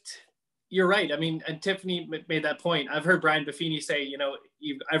 it's just, you're right. I mean, and Tiffany made that point. I've heard Brian Buffini say, you know,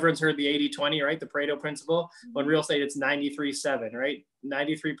 everyone's heard the 80-20, right? The Pareto principle. Mm-hmm. When real estate, it's 93-7, right?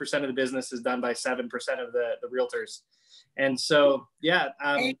 93% of the business is done by 7% of the realtors. And so, yeah,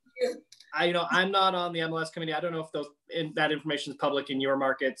 I'm not on the MLS committee. I don't know if that information is public in your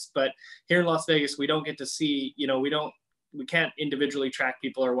markets, but here in Las Vegas, we don't get to see, you know, we can't individually track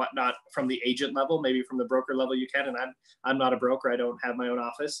people or whatnot from the agent level. Maybe from the broker level you can, and I'm not a broker. I don't have my own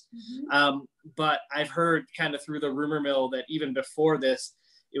office. Mm-hmm. But I've heard kind of through the rumor mill that even before this,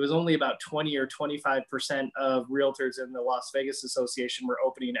 it was only about 20 or 25% of realtors in the Las Vegas Association were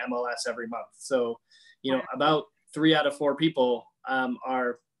opening MLS every month. So, you know, about 3 out of 4 people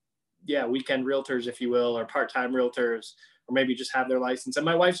are weekend realtors, if you will, or part-time realtors, or maybe just have their license. And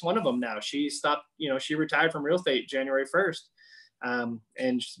my wife's one of them now. She stopped, you know, she retired from real estate January 1st.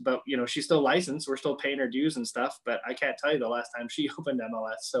 But, you know, she's still licensed. We're still paying her dues and stuff, but I can't tell you the last time she opened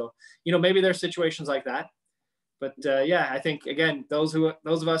MLS. So, you know, maybe there's situations like that. But I think, again, those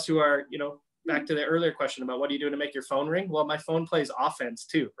of us who are, you know, back to the earlier question about what do you do to make your phone ring? Well, my phone plays offense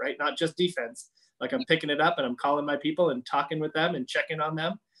too, right? Not just defense. Like I'm picking it up and I'm calling my people and talking with them and checking on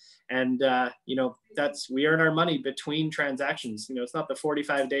them. And, you know, we earn our money between transactions. You know, it's not the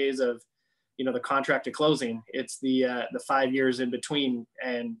 45 days of, you know, the contract to closing, it's the 5 years in between.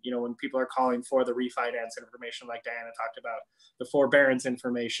 And, you know, when people are calling for the refinance information, like Diana talked about, the forbearance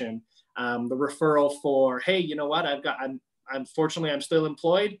information, the referral for, hey, you know what, unfortunately, I'm still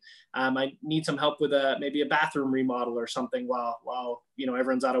employed. I need some help with maybe a bathroom remodel or something while, you know,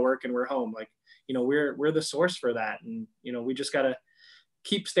 everyone's out of work and we're home. Like, you know, we're the source for that. And, you know, we just got to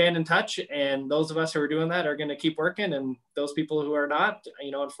keep staying in touch. And those of us who are doing that are going to keep working. And those people who are not,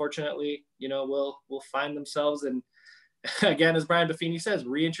 you know, unfortunately, you know, will find themselves, and again, as Brian Buffini says,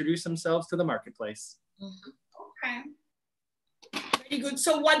 reintroduce themselves to the marketplace. Okay. Very good.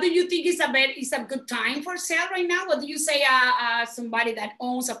 So what do you think is a good time for sale right now? What do you say somebody that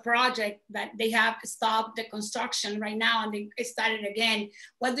owns a project that they have stopped the construction right now and they started again?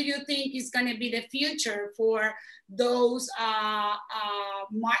 What do you think is going to be the future for those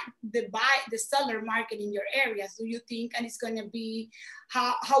the seller market in your areas? Do you think, and it's going to be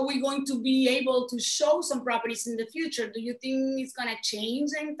how we going to be able to show some properties in the future? Do you think it's going to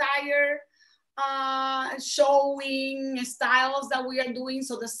change the entire showing styles that we are doing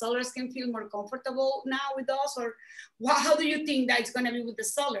so the sellers can feel more comfortable now with us? Or how do you think that it's going to be with the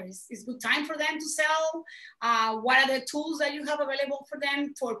sellers? Is it good time for them to sell? What are the tools that you have available for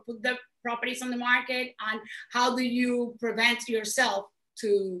them to put the properties on the market? And how do you prevent yourself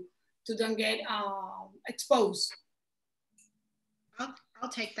to don't get exposed? I'll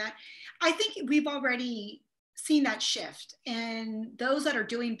take that. I think we've already seen that shift, and those that are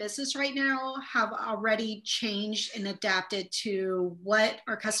doing business right now have already changed and adapted to what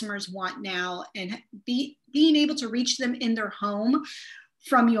our customers want now, and being able to reach them in their home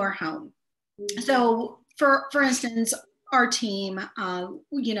from your home. Mm-hmm. So for instance, our team,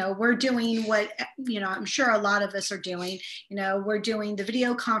 you know, we're doing what, you know, I'm sure a lot of us are doing, you know, we're doing the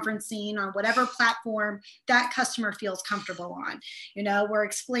video conferencing on whatever platform that customer feels comfortable on. You know, we're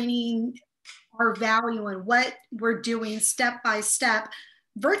explaining our value and what we're doing step by step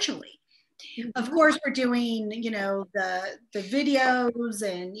virtually. Mm-hmm. Of course, we're doing, you know, the videos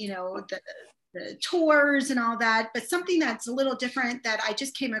and, you know, the tours and all that, but something that's a little different that I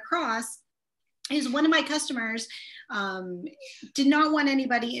just came across is one of my customers did not want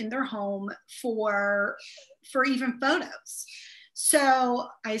anybody in their home for even photos. So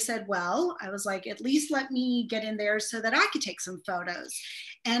I said, well, I was like, at least let me get in there so that I could take some photos.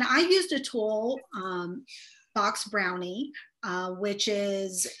 And I used a tool, Box Brownie, which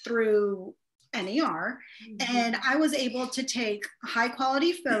is through NAR. Mm-hmm. And I was able to take high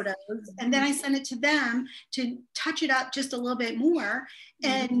quality photos, and then I sent it to them to touch it up just a little bit more.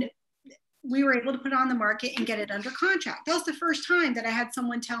 Mm-hmm. And we were able to put it on the market and get it under contract. That was the first time that I had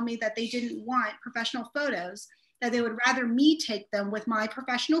someone tell me that they didn't want professional photos, that they would rather me take them with my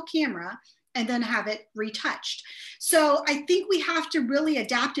professional camera and then have it retouched. So I think we have to really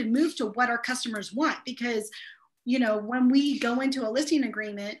adapt and move to what our customers want, because, you know, when we go into a listing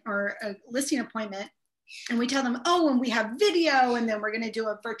agreement or a listing appointment and we tell them, oh, and we have video, and then we're going to do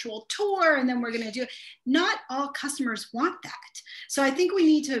a virtual tour, and then we're going to do, not all customers want that. So I think we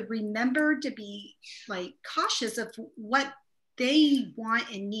need to remember to be like cautious of what they want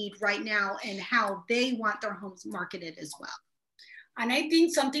and need right now and how they want their homes marketed as well. And I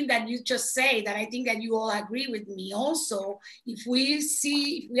think something that you just say that I think that you all agree with me also, if we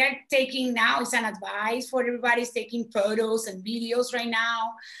are taking now, it's an advice for everybody's taking photos and videos right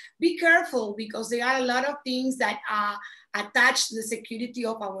now, be careful, because there are a lot of things that attach the security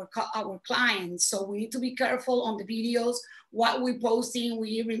of our clients. So we need to be careful on the videos, what we're posting.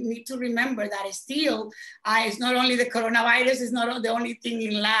 We need to remember that it's not only the coronavirus, it's not the only thing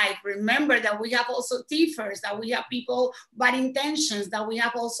in life. Remember that we have also thiefers, that we have people bad intentions, that we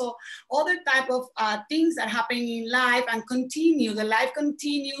have also other type of things that happen in life and the life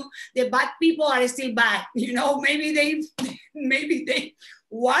continue. The bad people are still bad. You know, maybe they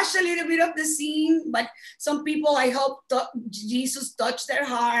wash a little bit of the scene, but some people, I hope Jesus touched their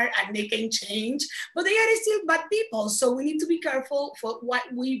heart and they can change, but they are still bad people. So we need to be careful for what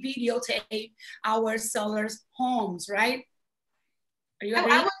we videotape our sellers' homes, right? Are you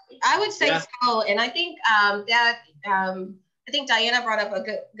agree? I would say so. And I think I think Diana brought up a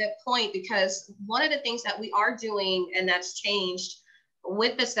good point, because one of the things that we are doing, and that's changed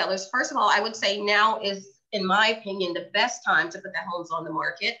with the sellers, first of all, I would say now is, in my opinion, the best time to put the homes on the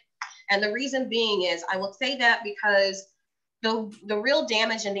market. And the reason being is, I will say that because the real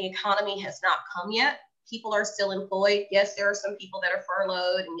damage in the economy has not come yet. People are still employed. Yes, there are some people that are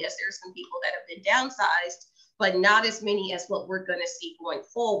furloughed, and yes, there are some people that have been downsized, but not as many as what we're going to see going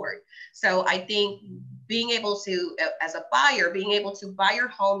forward. So I think being able to, as a buyer, being able to buy your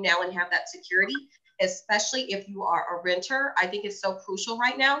home now and have that security, especially if you are a renter, I think is so crucial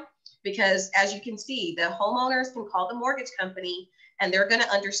right now, because as you can see, the homeowners can call the mortgage company and they're going to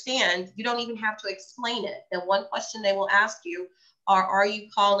understand. You don't even have to explain it. The one question they will ask you are you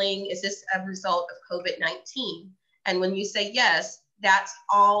calling, is this a result of COVID-19? And when you say yes, that's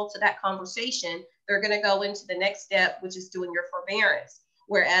all to that conversation. They're going to go into the next step, which is doing your forbearance.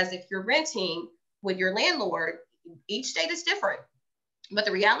 Whereas if you're renting with your landlord, each state is different. But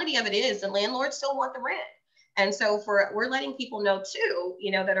the reality of it is the landlords still want the rent. And so we're letting people know too,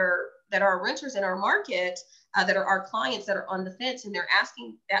 you know, that are renters in our market, that are our clients that are on the fence, and they're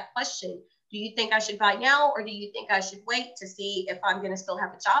asking that question: do you think I should buy now, or do you think I should wait to see if I'm going to still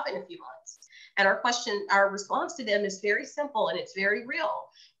have a job in a few months? And our response to them is very simple and it's very real.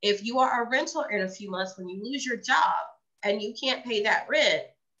 If you are a renter in a few months, when you lose your job and you can't pay that rent,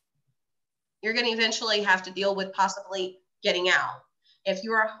 you're going to eventually have to deal with possibly getting out. If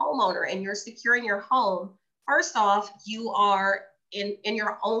you're a homeowner and you're securing your home, first off, you are in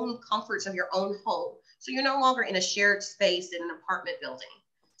your own comforts of your own home. So you're no longer in a shared space in an apartment building.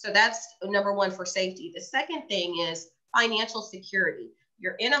 So that's number one for safety. The second thing is financial security.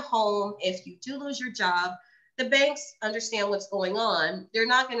 You're in a home. If you do lose your job, the banks understand what's going on. They're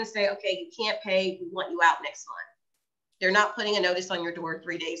not going to say, okay, you can't pay, we want you out next month. They're not putting a notice on your door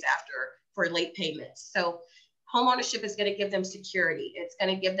 3 days after for late payments. So homeownership is going to give them security. It's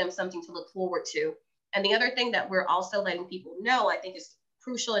going to give them something to look forward to. And the other thing that we're also letting people know, I think is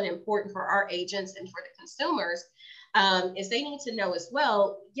crucial and important for our agents and for the consumers, is they need to know as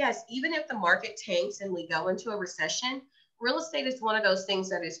well, yes, even if the market tanks and we go into a recession, real estate is one of those things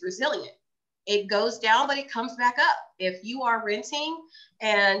that is resilient. It goes down, but it comes back up. If you are renting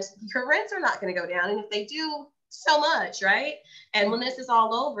and your rents are not going to go down, and if they do, so much, right? And when this is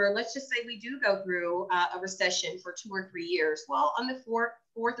all over, let's just say we do go through a recession for 2 or 3 years. Well, on the fourth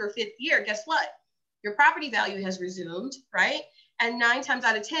or fifth year, guess what? Your property value has resumed, right? And 9 times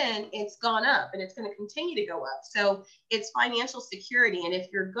out of 10, it's gone up and it's going to continue to go up. So it's financial security. And if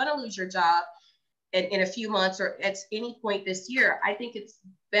you're going to lose your job in a few months or at any point this year, I think it's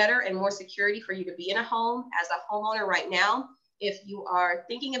better and more security for you to be in a home as a homeowner right now. If you are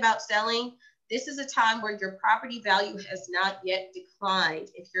thinking about selling, this is a time where your property value has not yet declined.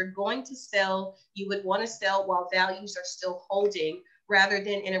 If you're going to sell, you would want to sell while values are still holding, rather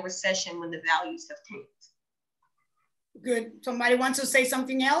than in a recession when the values have tanked. Good. Somebody wants to say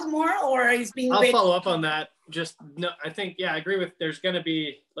something else more, or is being? I'll follow up on that. Just no, I think, yeah, I agree with. There's going to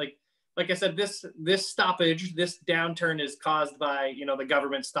be like I said, this stoppage, this downturn is caused by, you know, the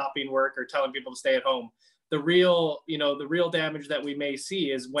government stopping work or telling people to stay at home. The real damage that we may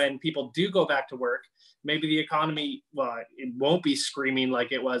see is when people do go back to work. Maybe the economy, well, it won't be screaming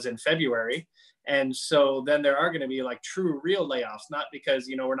like it was in February. And so then there are going to be like true, real layoffs, not because,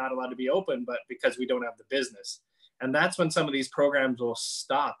 you know, we're not allowed to be open, but because we don't have the business. And that's when some of these programs will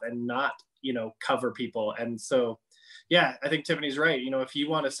stop and not, you know, cover people. And so, yeah, I think Tiffany's right. You know, if you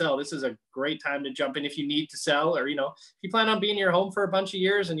want to sell, this is a great time to jump in. If you need to sell, or, you know, if you plan on being in your home for a bunch of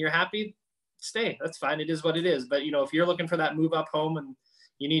years and you're happy, stay. That's fine. It is what it is. But, you know, if you're looking for that move up home and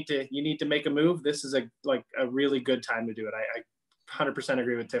you need to make a move, this is a really good time to do it. I 100%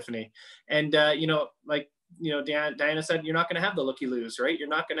 agree with Tiffany. And, you know, like, you know, Diana said, you're not going to have the looky-loos, right? You're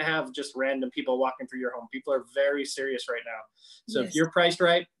not going to have just random people walking through your home. People are very serious right now. So yes, if you're priced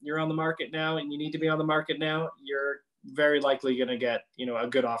right, you're on the market now, and you need to be on the market now, you're very likely going to get, you know, a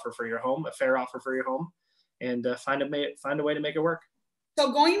good offer for your home, a fair offer for your home, and find a way to make it work.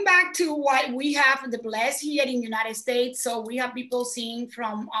 So going back to what we have the bless here in the United States, so we have people seeing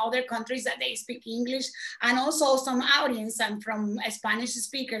from other countries that they speak English, and also some audience and from a Spanish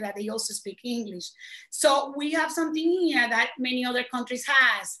speaker that they also speak English. So we have something here that many other countries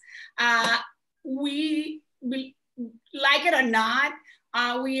has. We like it or not,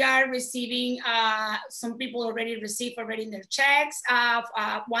 we are receiving, some people already received in their checks of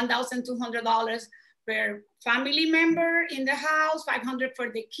 $1,200 per family member in the house, $500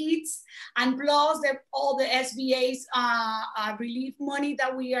 for the kids, and plus all the SBA's relief money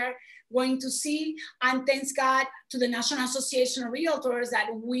that we are going to see. And thanks God to the National Association of Realtors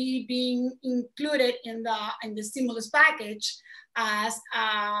that we being included in the stimulus package as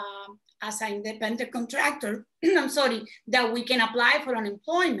an independent contractor, I'm sorry, that we can apply for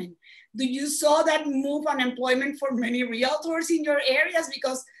unemployment. Do you saw that move unemployment for many realtors in your areas?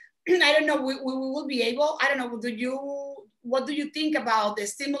 Because I don't know, we will be able, I don't know, what do you think about the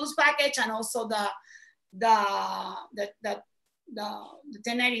stimulus package and also the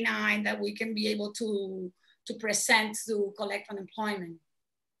 1099 that we can be able to to present to collect unemployment?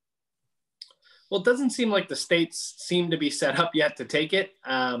 Well, it doesn't seem like the states seem to be set up yet to take it.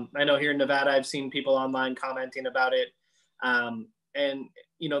 I know here in Nevada, I've seen people online commenting about it. And,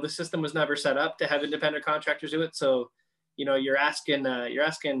 you know, the system was never set up to have independent contractors do it. So, you know, you're asking,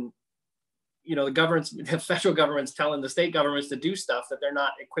 you know, the federal government's telling the state governments to do stuff that they're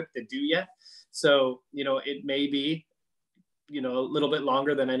not equipped to do yet. So, you know, it may be, you know, a little bit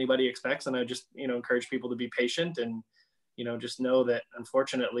longer than anybody expects. And I just, you know, encourage people to be patient and, you know, just know that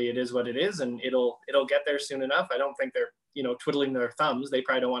unfortunately it is what it is, and it'll get there soon enough. I don't think they're, you know, twiddling their thumbs. They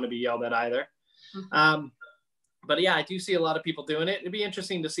probably don't want to be yelled at either. Mm-hmm. But yeah, I do see a lot of people doing it. It'd be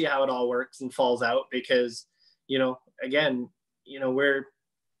interesting to see how it all works and falls out, because, you know, again, you know,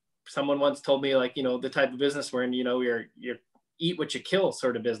 someone once told me, like, you know, the type of business we're in, you know, you're eat what you kill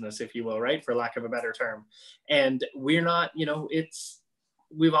sort of business, if you will, right? For lack of a better term. And we're not, you know,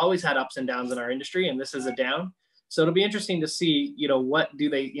 we've always had ups and downs in our industry, and this is a down. So it'll be interesting to see, you know, what do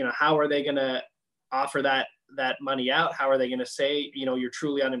they, you know, how are they going to offer that money out? How are they going to say, you know, you're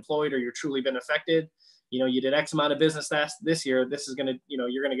truly unemployed or you're truly been affected? You know, you did X amount of business this year. This is going to, you know,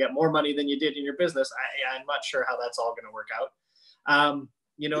 you're going to get more money than you did in your business. I'm not sure how that's all going to work out.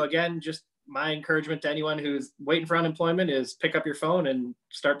 You know, again, just my encouragement to anyone who's waiting for unemployment is pick up your phone and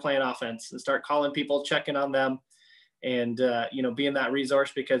start playing offense and start calling people, checking on them. And, you know, being that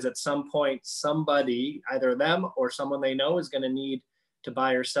resource, because at some point, somebody, either them or someone they know, is going to need to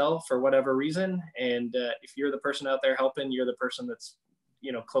buy or sell for whatever reason. And if you're the person out there helping, you're the person that's,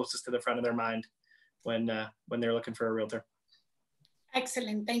 you know, closest to the front of their mind when they're looking for a realtor.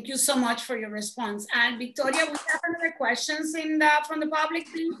 Excellent. Thank you so much for your response. And Victoria, we have another questions from the public,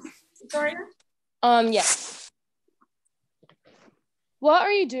 please. Victoria? Yes. What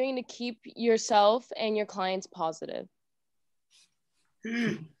are you doing to keep yourself and your clients positive?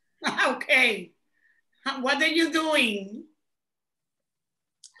 Okay. What are you doing?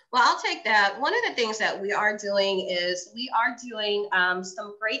 Well, I'll take that. One of the things that we are doing is we are doing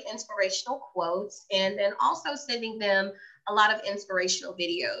some great inspirational quotes, and then also sending them a lot of inspirational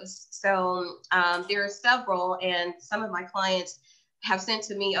videos. So there are several, and some of my clients have sent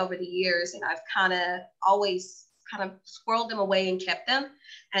to me over the years, and I've kind of always squirreled them away and kept them.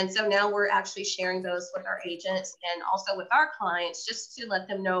 And so now we're actually sharing those with our agents and also with our clients, just to let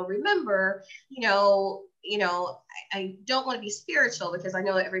them know, remember, I don't want to be spiritual, because I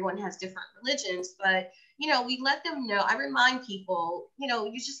know everyone has different religions, but, you know, we let them know, I remind people, you know,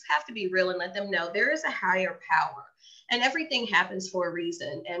 you just have to be real and let them know there is a higher power, and everything happens for a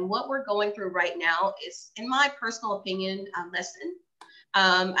reason. And what we're going through right now is, in my personal opinion, a lesson.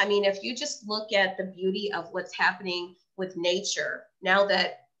 I mean, if you just look at the beauty of what's happening with nature, now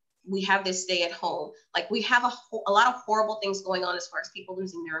that we have this stay at home, like we have a lot of horrible things going on as far as people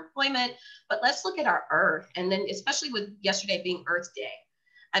losing their employment, but let's look at our earth. And then especially with yesterday being Earth Day,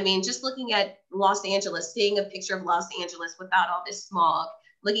 I mean, just looking at Los Angeles, seeing a picture of Los Angeles without all this smog,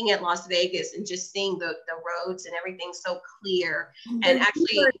 looking at Las Vegas and just seeing the roads and everything so clear. And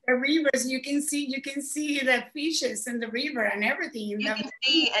actually the rivers, you can see the fishes in the river and everything. You can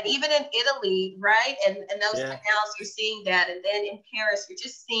see, and even in Italy, right? And those canals, you're seeing that. And then in Paris, you're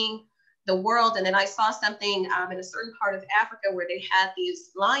just seeing the world. And then I saw something in a certain part of Africa where they had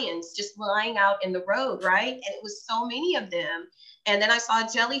these lions just lying out in the road, right? And it was so many of them. And then I saw a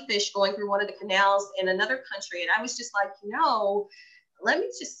jellyfish going through one of the canals in another country. And I was just like, you know, let me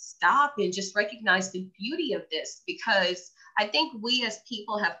just stop and just recognize the beauty of this, because I think we as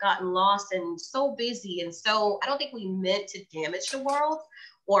people have gotten lost and so busy. And so I don't think we meant to damage the world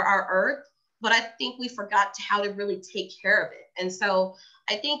or our earth, but I think we forgot how to really take care of it. And so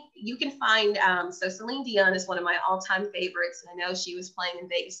I think you can find, so Celine Dion is one of my all-time favorites. And I know she was playing in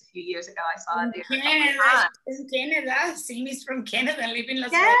Vegas a few years ago. I saw it there. In Canada. Simi's from Canada, living in Las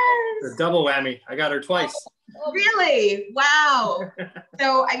Vegas. A double whammy. I got her twice. Oh, really? Wow.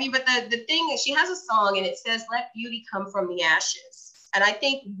 So, I mean, but the thing is, she has a song and it says, let beauty come from the ashes. And I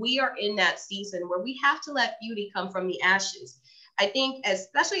think we are in that season where we have to let beauty come from the ashes. I think,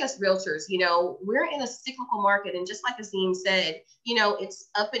 especially as realtors, you know, we're in a cyclical market. And just like Azim said, you know, it's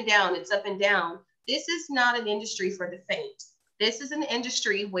up and down, it's up and down. This is not an industry for the faint. This is an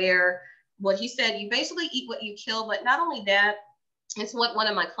industry where, what he said, you basically eat what you kill. But not only that, it's what one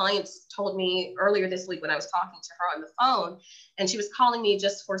of my clients told me earlier this week when I was talking to her on the phone, and she was calling me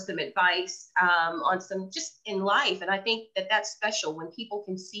just for some advice on some just in life. And I think that that's special when people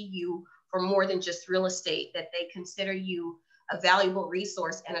can see you for more than just real estate, that they consider you a valuable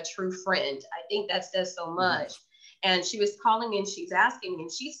resource and a true friend. I think that says so much. And she was calling me and she's asking me,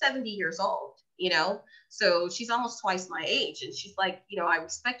 and she's 70 years old. you know? So she's almost twice my age. And she's like, you know, I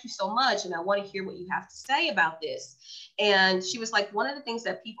respect you so much and I want to hear what you have to say about this. And she was like, one of the things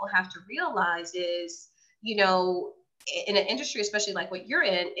that people have to realize is, you know, in an industry, especially like what you're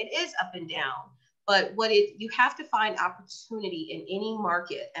in, it is up and down. But you have to find opportunity in any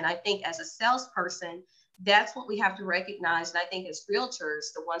market. And I think as a salesperson, that's what we have to recognize. And I think as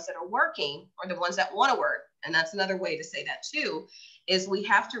realtors, the ones that are working or the ones that want to work, and that's another way to say that too, is we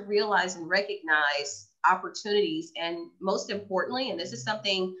have to realize and recognize opportunities. And most importantly, and this is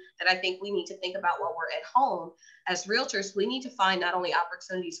something that I think we need to think about while we're at home, as realtors, we need to find not only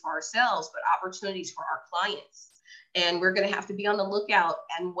opportunities for ourselves, but opportunities for our clients. And we're going to have to be on the lookout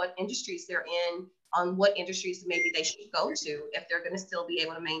and what industries they're in, on what industries maybe they should go to if they're going to still be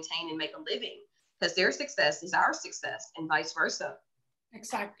able to maintain and make a living, because their success is our success and vice versa.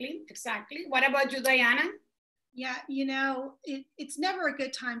 Exactly, exactly. What about you, Diana? Yeah, you know, it's never a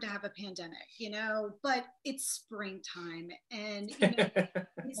good time to have a pandemic, you know, but it's springtime and you know,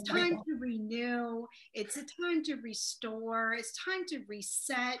 it's time to renew. It's a time to restore. It's time to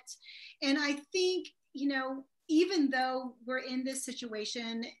reset. And I think, you know, even though we're in this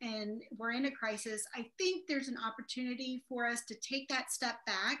situation and we're in a crisis, I think there's an opportunity for us to take that step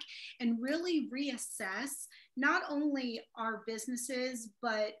back and really reassess not only our businesses,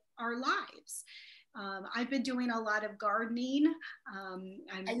 but our lives. I've been doing a lot of gardening.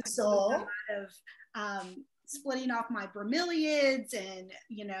 I'm doing a lot of splitting off my bromeliads and,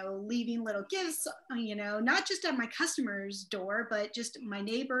 you know, leaving little gifts, you know, not just at my customers' door, but just my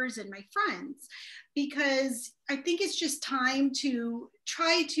neighbors and my friends, because I think it's just time to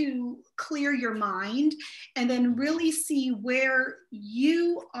try to clear your mind and then really see where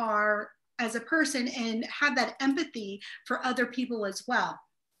you are as a person and have that empathy for other people as well.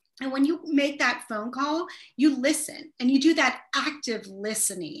 And when you make that phone call, you listen and you do that active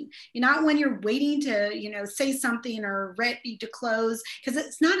listening. You're not when you're waiting to, you know, say something or ready to close, because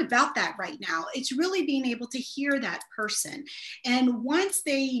it's not about that right now. It's really being able to hear that person. And once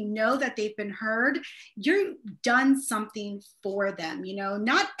they know that they've been heard, you've done something for them. You know,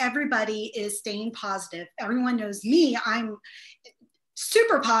 not everybody is staying positive. Everyone knows me. I'm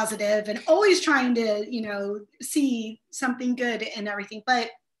super positive and always trying to, you know, see something good and everything.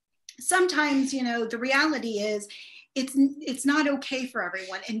 But sometimes, you know, the reality is it's not okay for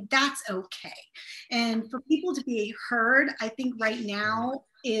everyone, and that's okay. And for people to be heard, I think right now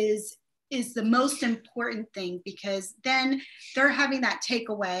is the most important thing, because then they're having that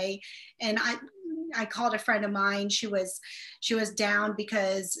takeaway. And I called a friend of mine. She was down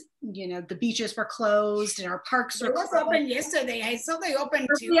because, you know, the beaches were closed and our parks were closed. Open yesterday. I saw they opened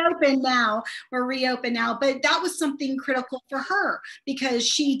too. We're reopened now. But that was something critical for her because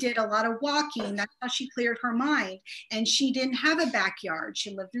she did a lot of walking. That's how she cleared her mind. And she didn't have a backyard.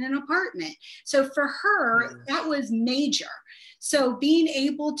 She lived in an apartment. So for her, that was major. So being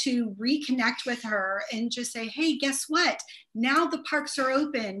able to reconnect with her and just say, hey, guess what? Now the parks are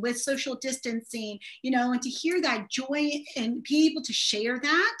open with social distancing, you know, and to hear that joy and be able to share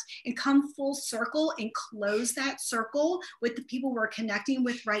that and come full circle and close that circle with the people we're connecting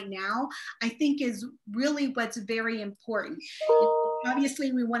with right now, I think is really what's very important.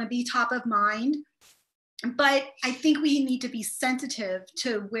 Obviously, we want to be top of mind, but I think we need to be sensitive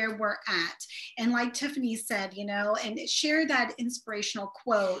to where we're at. And like Tiffany said, you know, and share that inspirational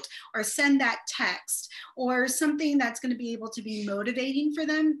quote or send that text or something that's going to be able to be motivating for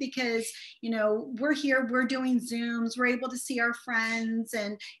them, because, you know, we're here, we're doing Zooms, we're able to see our friends.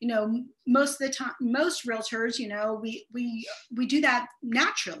 And, you know, most of the time, most realtors, you know, we do that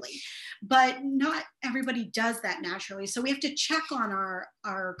naturally, but not everybody does that naturally. So we have to check on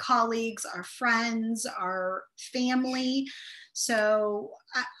our colleagues, our friends, our family. So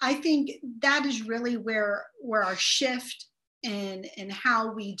I think that is really where our shift in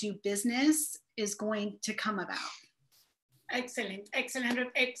how we do business is going to come about. Excellent, excellent,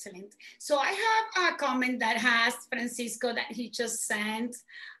 excellent. So I have a comment that has Francisco that he just sent,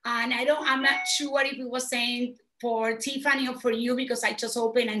 and I'm not sure if he was saying for Tiffany or for you, because I just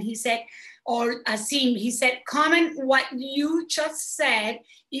opened and he said, or Asim, he said, comment what you just said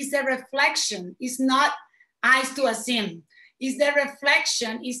is the reflection, is not eyes to Asim. Is the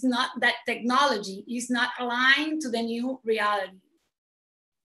reflection, is not that technology is not aligned to the new reality.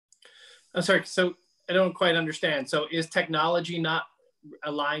 I'm sorry, so I don't quite understand. So is technology not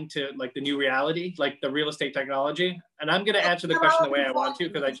aligned to like the new reality, like the real estate technology? And I'm going to answer the question the way I want to,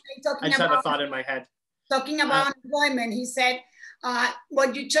 because I just have a thought in my head. Talking about employment, he said,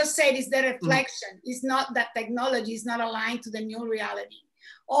 what you just said is the reflection. It's not that technology is not aligned to the new reality.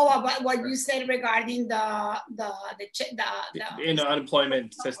 Or about what you said regarding the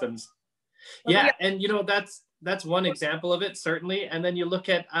unemployment systems. Yeah, and you know, that's one example of it, certainly. And then you look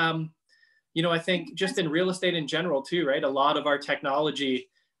at, you know, I think just in real estate in general too, right? A lot of our technology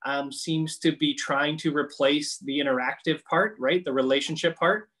seems to be trying to replace the interactive part, right? The relationship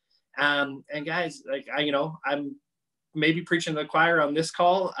part. And guys, like you know, I'm maybe preaching to the choir on this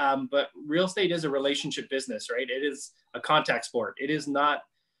call, but real estate is a relationship business, right? It is a contact sport. It's not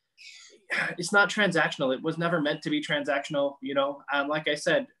transactional. It was never meant to be transactional. You know, like I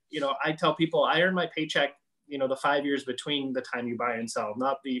said, you know, I tell people I earn my paycheck, you know, the 5 years between the time you buy and sell,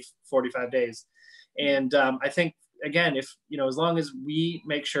 not the 45 days. And I think, again, if, you know, as long as we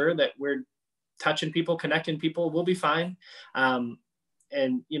make sure that we're touching people, connecting people, we'll be fine.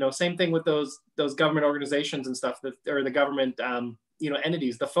 And, you know, same thing with those government organizations and stuff that, or the government, you know,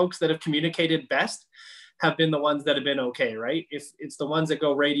 entities, the folks that have communicated best have been the ones that have been okay, right? If it's the ones that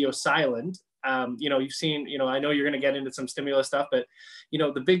go radio silent, you know, you've seen, you know, I know you're going to get into some stimulus stuff, but, you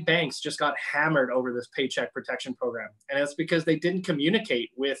know, the big banks just got hammered over this paycheck protection program. And it's because they didn't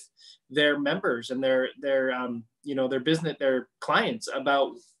communicate with their members and their you know, their business, their clients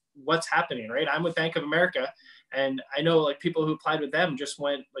about what's happening, right? I'm with Bank of America, and I know like people who applied with them just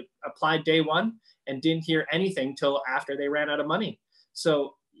went like applied day one and didn't hear anything till after they ran out of money.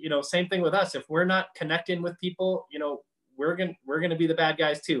 So, you know, same thing with us. If we're not connecting with people, you know, we're gonna be the bad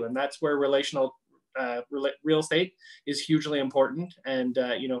guys too. And that's where relational real estate is hugely important. And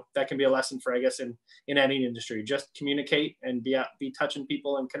you know, that can be a lesson for, I guess, in any industry. Just communicate and be touching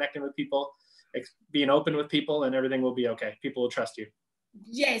people and connecting with people, being open with people, and everything will be okay. People will trust you.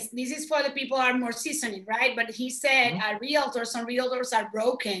 Yes, this is for the people who are more seasoned, right? But he said some realtors are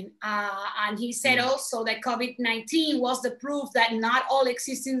broken. And he said also that COVID-19 was the proof that not all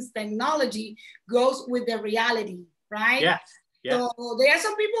existing technology goes with the reality, right? Yeah. Yeah. So there are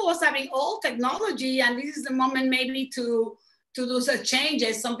some people who are having old technology, and this is the moment maybe to do some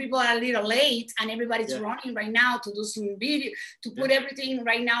changes. Some people are a little late, and everybody's running right now to do some video, to put everything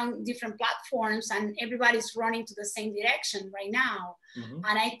right now in different platforms, and everybody's running to the same direction right now. And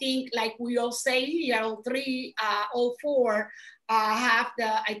I think, like we all say here, all four have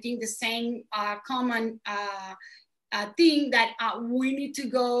I think the same common thing, that we need to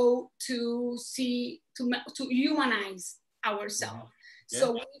go to humanize ourselves.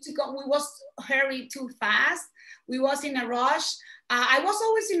 So we need to go. We was hurried too fast. We was in a rush. I was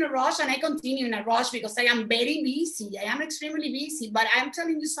always in a rush, and I continue in a rush because I am very busy. I am extremely busy, but I'm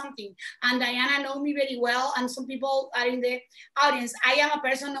telling you something, and Diana knows me very well, and some people are in the audience. I am a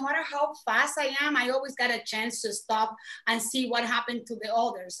person, no matter how fast I am, I always got a chance to stop and see what happened to the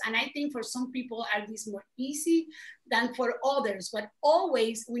others. And I think for some people are this more easy than for others, but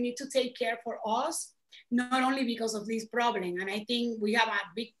always we need to take care for us, not only because of this problem. And I think we have a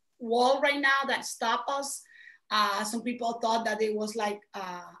big wall right now that stops us. Some people thought that it was like,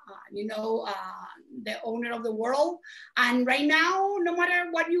 you know, the owner of the world. And right now, no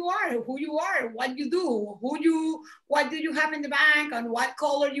matter what you are, who you are, what you do, what do you have in the bank, and what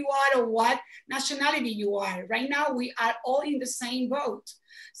color you are, or what nationality you are, right now, we are all in the same boat.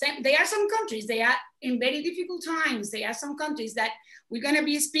 There are some countries, they are in very difficult times. There are some countries that we're going to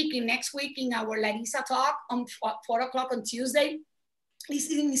be speaking next week in our Larissa talk on 4 o'clock on Tuesday. This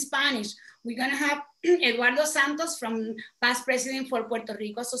is in Spanish. We're going to have Eduardo Santos, from past president for Puerto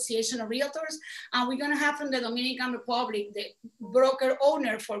Rico Association of Realtors. And we're going to have from the Dominican Republic, the broker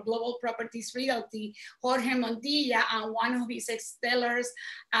owner for Global Properties Realty, Jorge Montilla, and one of his ex-stellars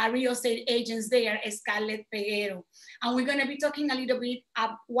real estate agents there, Scarlett Peguero. And we're going to be talking a little bit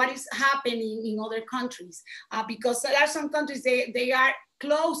of what is happening in other countries, because there are some countries, they are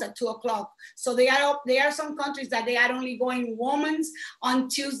close at 2 o'clock. So there are some countries that they are only going women's on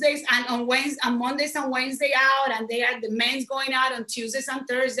Tuesdays and on Wednesdays, on Mondays and Wednesday out, and they are the men's going out on Tuesdays and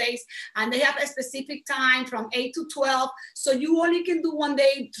Thursdays, and they have a specific time from 8 to 12. So you only can do one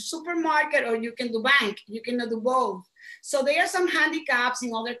day to supermarket, or you can do bank. You cannot do both. So there are some handicaps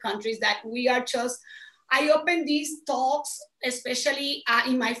in other countries that we are just. I open these talks, especially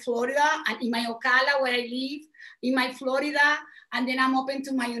in my Florida and in my Ocala, where I live, in my Florida, and then I'm open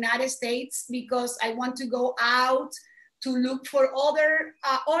to my United States, because I want to go out to look for other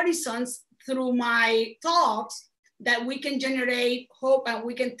horizons through my talks, that we can generate hope and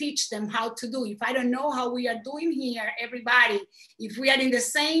we can teach them how to do. If I don't know how we are doing here, everybody, if we are in the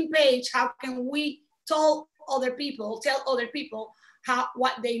same page, how can we tell other people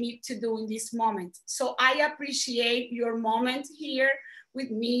what they need to do in this moment? So I appreciate your moment here with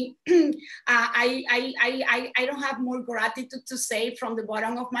me. I don't have more gratitude to say from the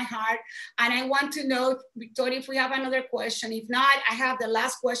bottom of my heart. And I want to know, Victoria, if we have another question. If not, I have the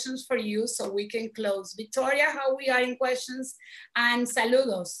last questions for you so we can close. Victoria, how we are in questions? And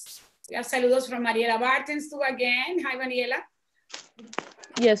saludos. We have saludos from Mariela Bartens too again. Hi, Mariela.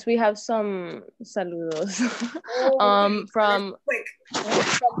 Yes, we have some saludos. From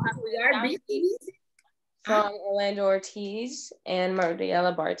Orlando Ortiz and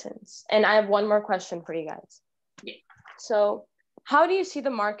Mariela Bartens. And I have one more question for you guys. Yeah. So how do you see the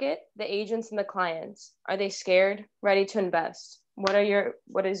market, the agents and the clients? Are they scared, ready to invest? What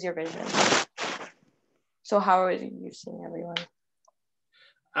is your vision? So how are you seeing everyone?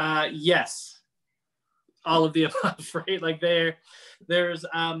 Yes. All of the above, right? Like there's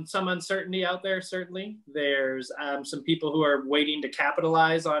some uncertainty out there, certainly. There's some people who are waiting to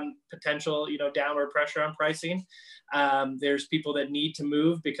capitalize on potential, downward pressure on pricing. There's people that need to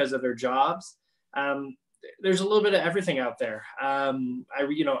move because of their jobs. There's a little bit of everything out there.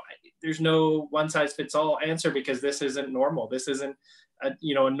 There's no one size fits all answer because this isn't normal. This isn't a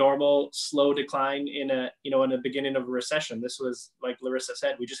normal slow decline in the beginning of a recession. This was, like Larissa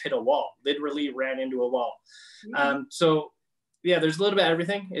said, we just hit a wall, literally ran into a wall. Mm-hmm. So yeah, there's a little bit of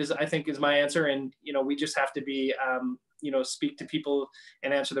everything I think is my answer. And, we just have to be, speak to people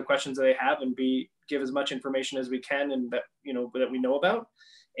and answer the questions that they have and give as much information as we can and that, that we know about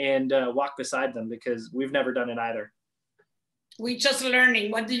and walk beside them because we've never done it either. We're just learning.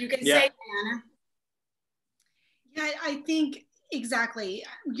 What do you say, Diana? Yeah, I think exactly.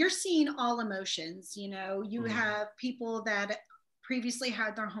 You're seeing all emotions. You have people that previously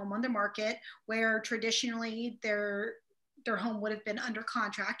had their home on the market where traditionally their home would have been under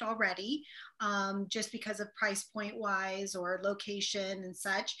contract already, just because of price point wise or location and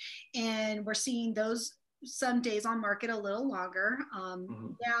such. And we're seeing those some days on market a little longer.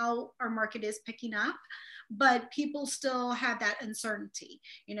 Now our market is picking up, but people still have that uncertainty.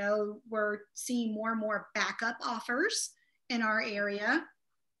 We're seeing more and more backup offers in our area.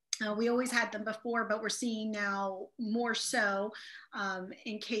 We always had them before, but we're seeing now more so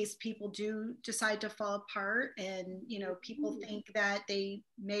in case people do decide to fall apart and, people think that they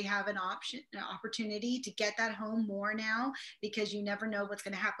may have an opportunity to get that home more now because you never know what's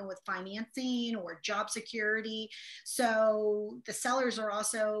going to happen with financing or job security. So the sellers are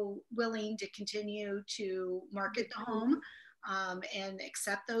also willing to continue to market the home and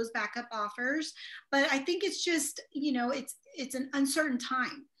accept those backup offers. But I think it's just, it's an uncertain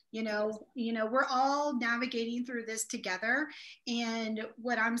time. We're all navigating through this together. And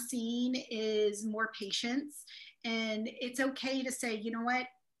what I'm seeing is more patience. And it's okay to say, you know what,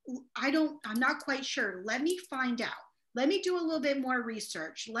 I'm not quite sure. Let me find out. Let me do a little bit more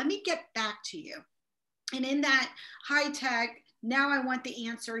research. Let me get back to you. And in that high tech, now I want the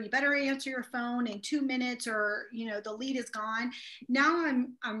answer. You better answer your phone in 2 minutes or, the lead is gone. Now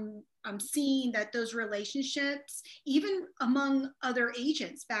I'm seeing that those relationships, even among other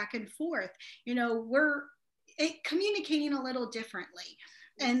agents back and forth, we're communicating a little differently.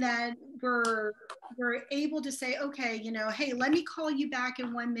 And that we're able to say, okay, hey, let me call you back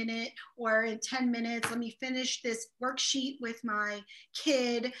in 1 minute or in 10 minutes. Let me finish this worksheet with my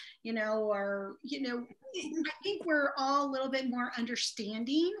kid, I think we're all a little bit more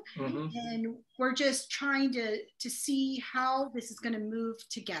understanding, and we're just trying to see how this is going to move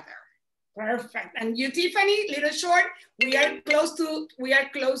together. Perfect. And you, Tiffany, little short. We are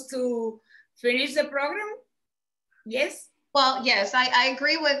close to finish the program. Yes. Well, yes, I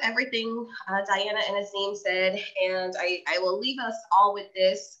agree with everything Diana and Azim said, and I will leave us all with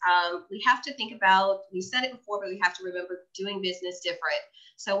this. We have to think about, we said it before, but we have to remember doing business different.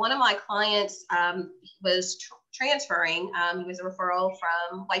 So one of my clients was transferring. He was a referral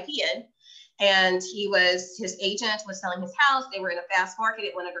from YPN, and his agent was selling his house. They were in a fast market.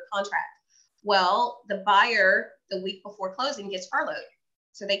 It went under contract. Well, the buyer, the week before closing, gets furloughed,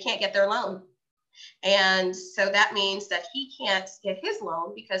 so they can't get their loan. And so that means that he can't get his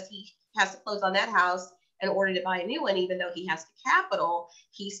loan because he has to close on that house in order to buy a new one. Even though he has the capital,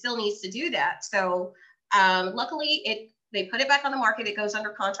 he still needs to do that. So luckily they put it back on the market. It goes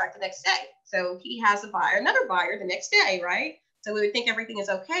under contract the next day. So he has another buyer the next day, right? So we would think everything is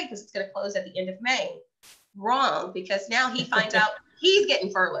okay because it's going to close at the end of May. Wrong, because now he finds out he's getting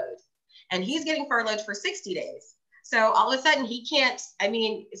furloughed, and he's getting furloughed for 60 days. So all of a sudden he can't,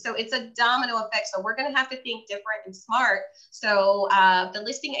 so it's a domino effect. So we're going to have to think different and smart. So the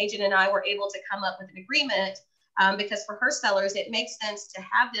listing agent and I were able to come up with an agreement because for her sellers, it makes sense to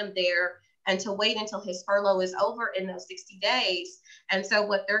have them there and to wait until his furlough is over in those 60 days. And so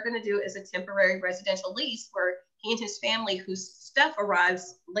what they're going to do is a temporary residential lease where he and his family, whose stuff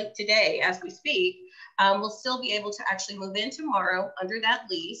arrives late today as we speak, will still be able to actually move in tomorrow under that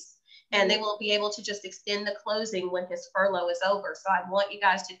lease. And they will be able to just extend the closing when his furlough is over. So I want you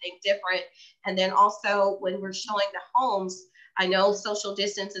guys to think different. And then also when we're showing the homes, I know social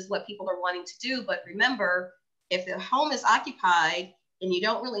distance is what people are wanting to do, but remember, if the home is occupied and you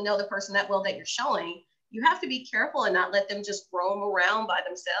don't really know the person that well that you're showing, you have to be careful and not let them just roam around by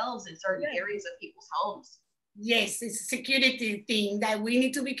themselves in certain areas of people's homes. Yes, it's a security thing that we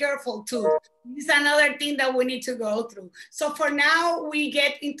need to be careful too. This is another thing that we need to go through. So for now, we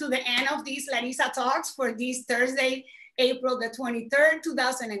get into the end of these Larissa Talks for this Thursday, April the 23rd,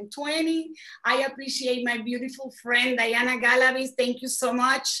 2020. I appreciate my beautiful friend, Diana Galavis. Thank you so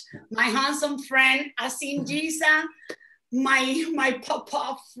much. My handsome friend, Asim Jisa. My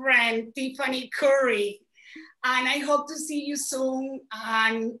papa friend, Tiffany Curry. And I hope to see you soon.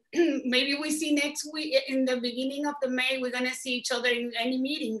 And maybe we see next week in the beginning of the May, we're gonna see each other in any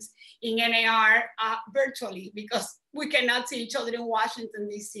meetings in NAR virtually, because we cannot see each other in Washington,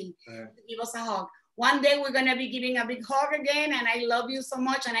 DC. Give us a hug. One day we're gonna be giving a big hug again, and I love you so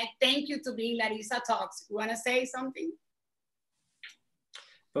much. And I thank you to being Larissa Talks. You wanna say something?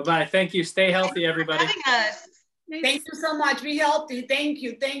 Bye-bye, thank you. Stay healthy, everybody. Thank you so much. Be healthy. Thank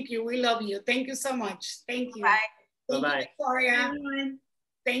you. Thank you. We love you. Thank you so much. Thank you. Bye. Bye-bye. Victoria.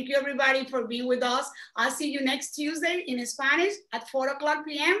 Thank you, everybody, for being with us. I'll see you next Tuesday in Spanish at 4:00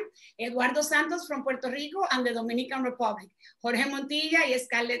 p.m. Eduardo Santos from Puerto Rico and the Dominican Republic. Jorge Montilla y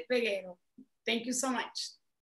Scarlett Peguero. Thank you so much.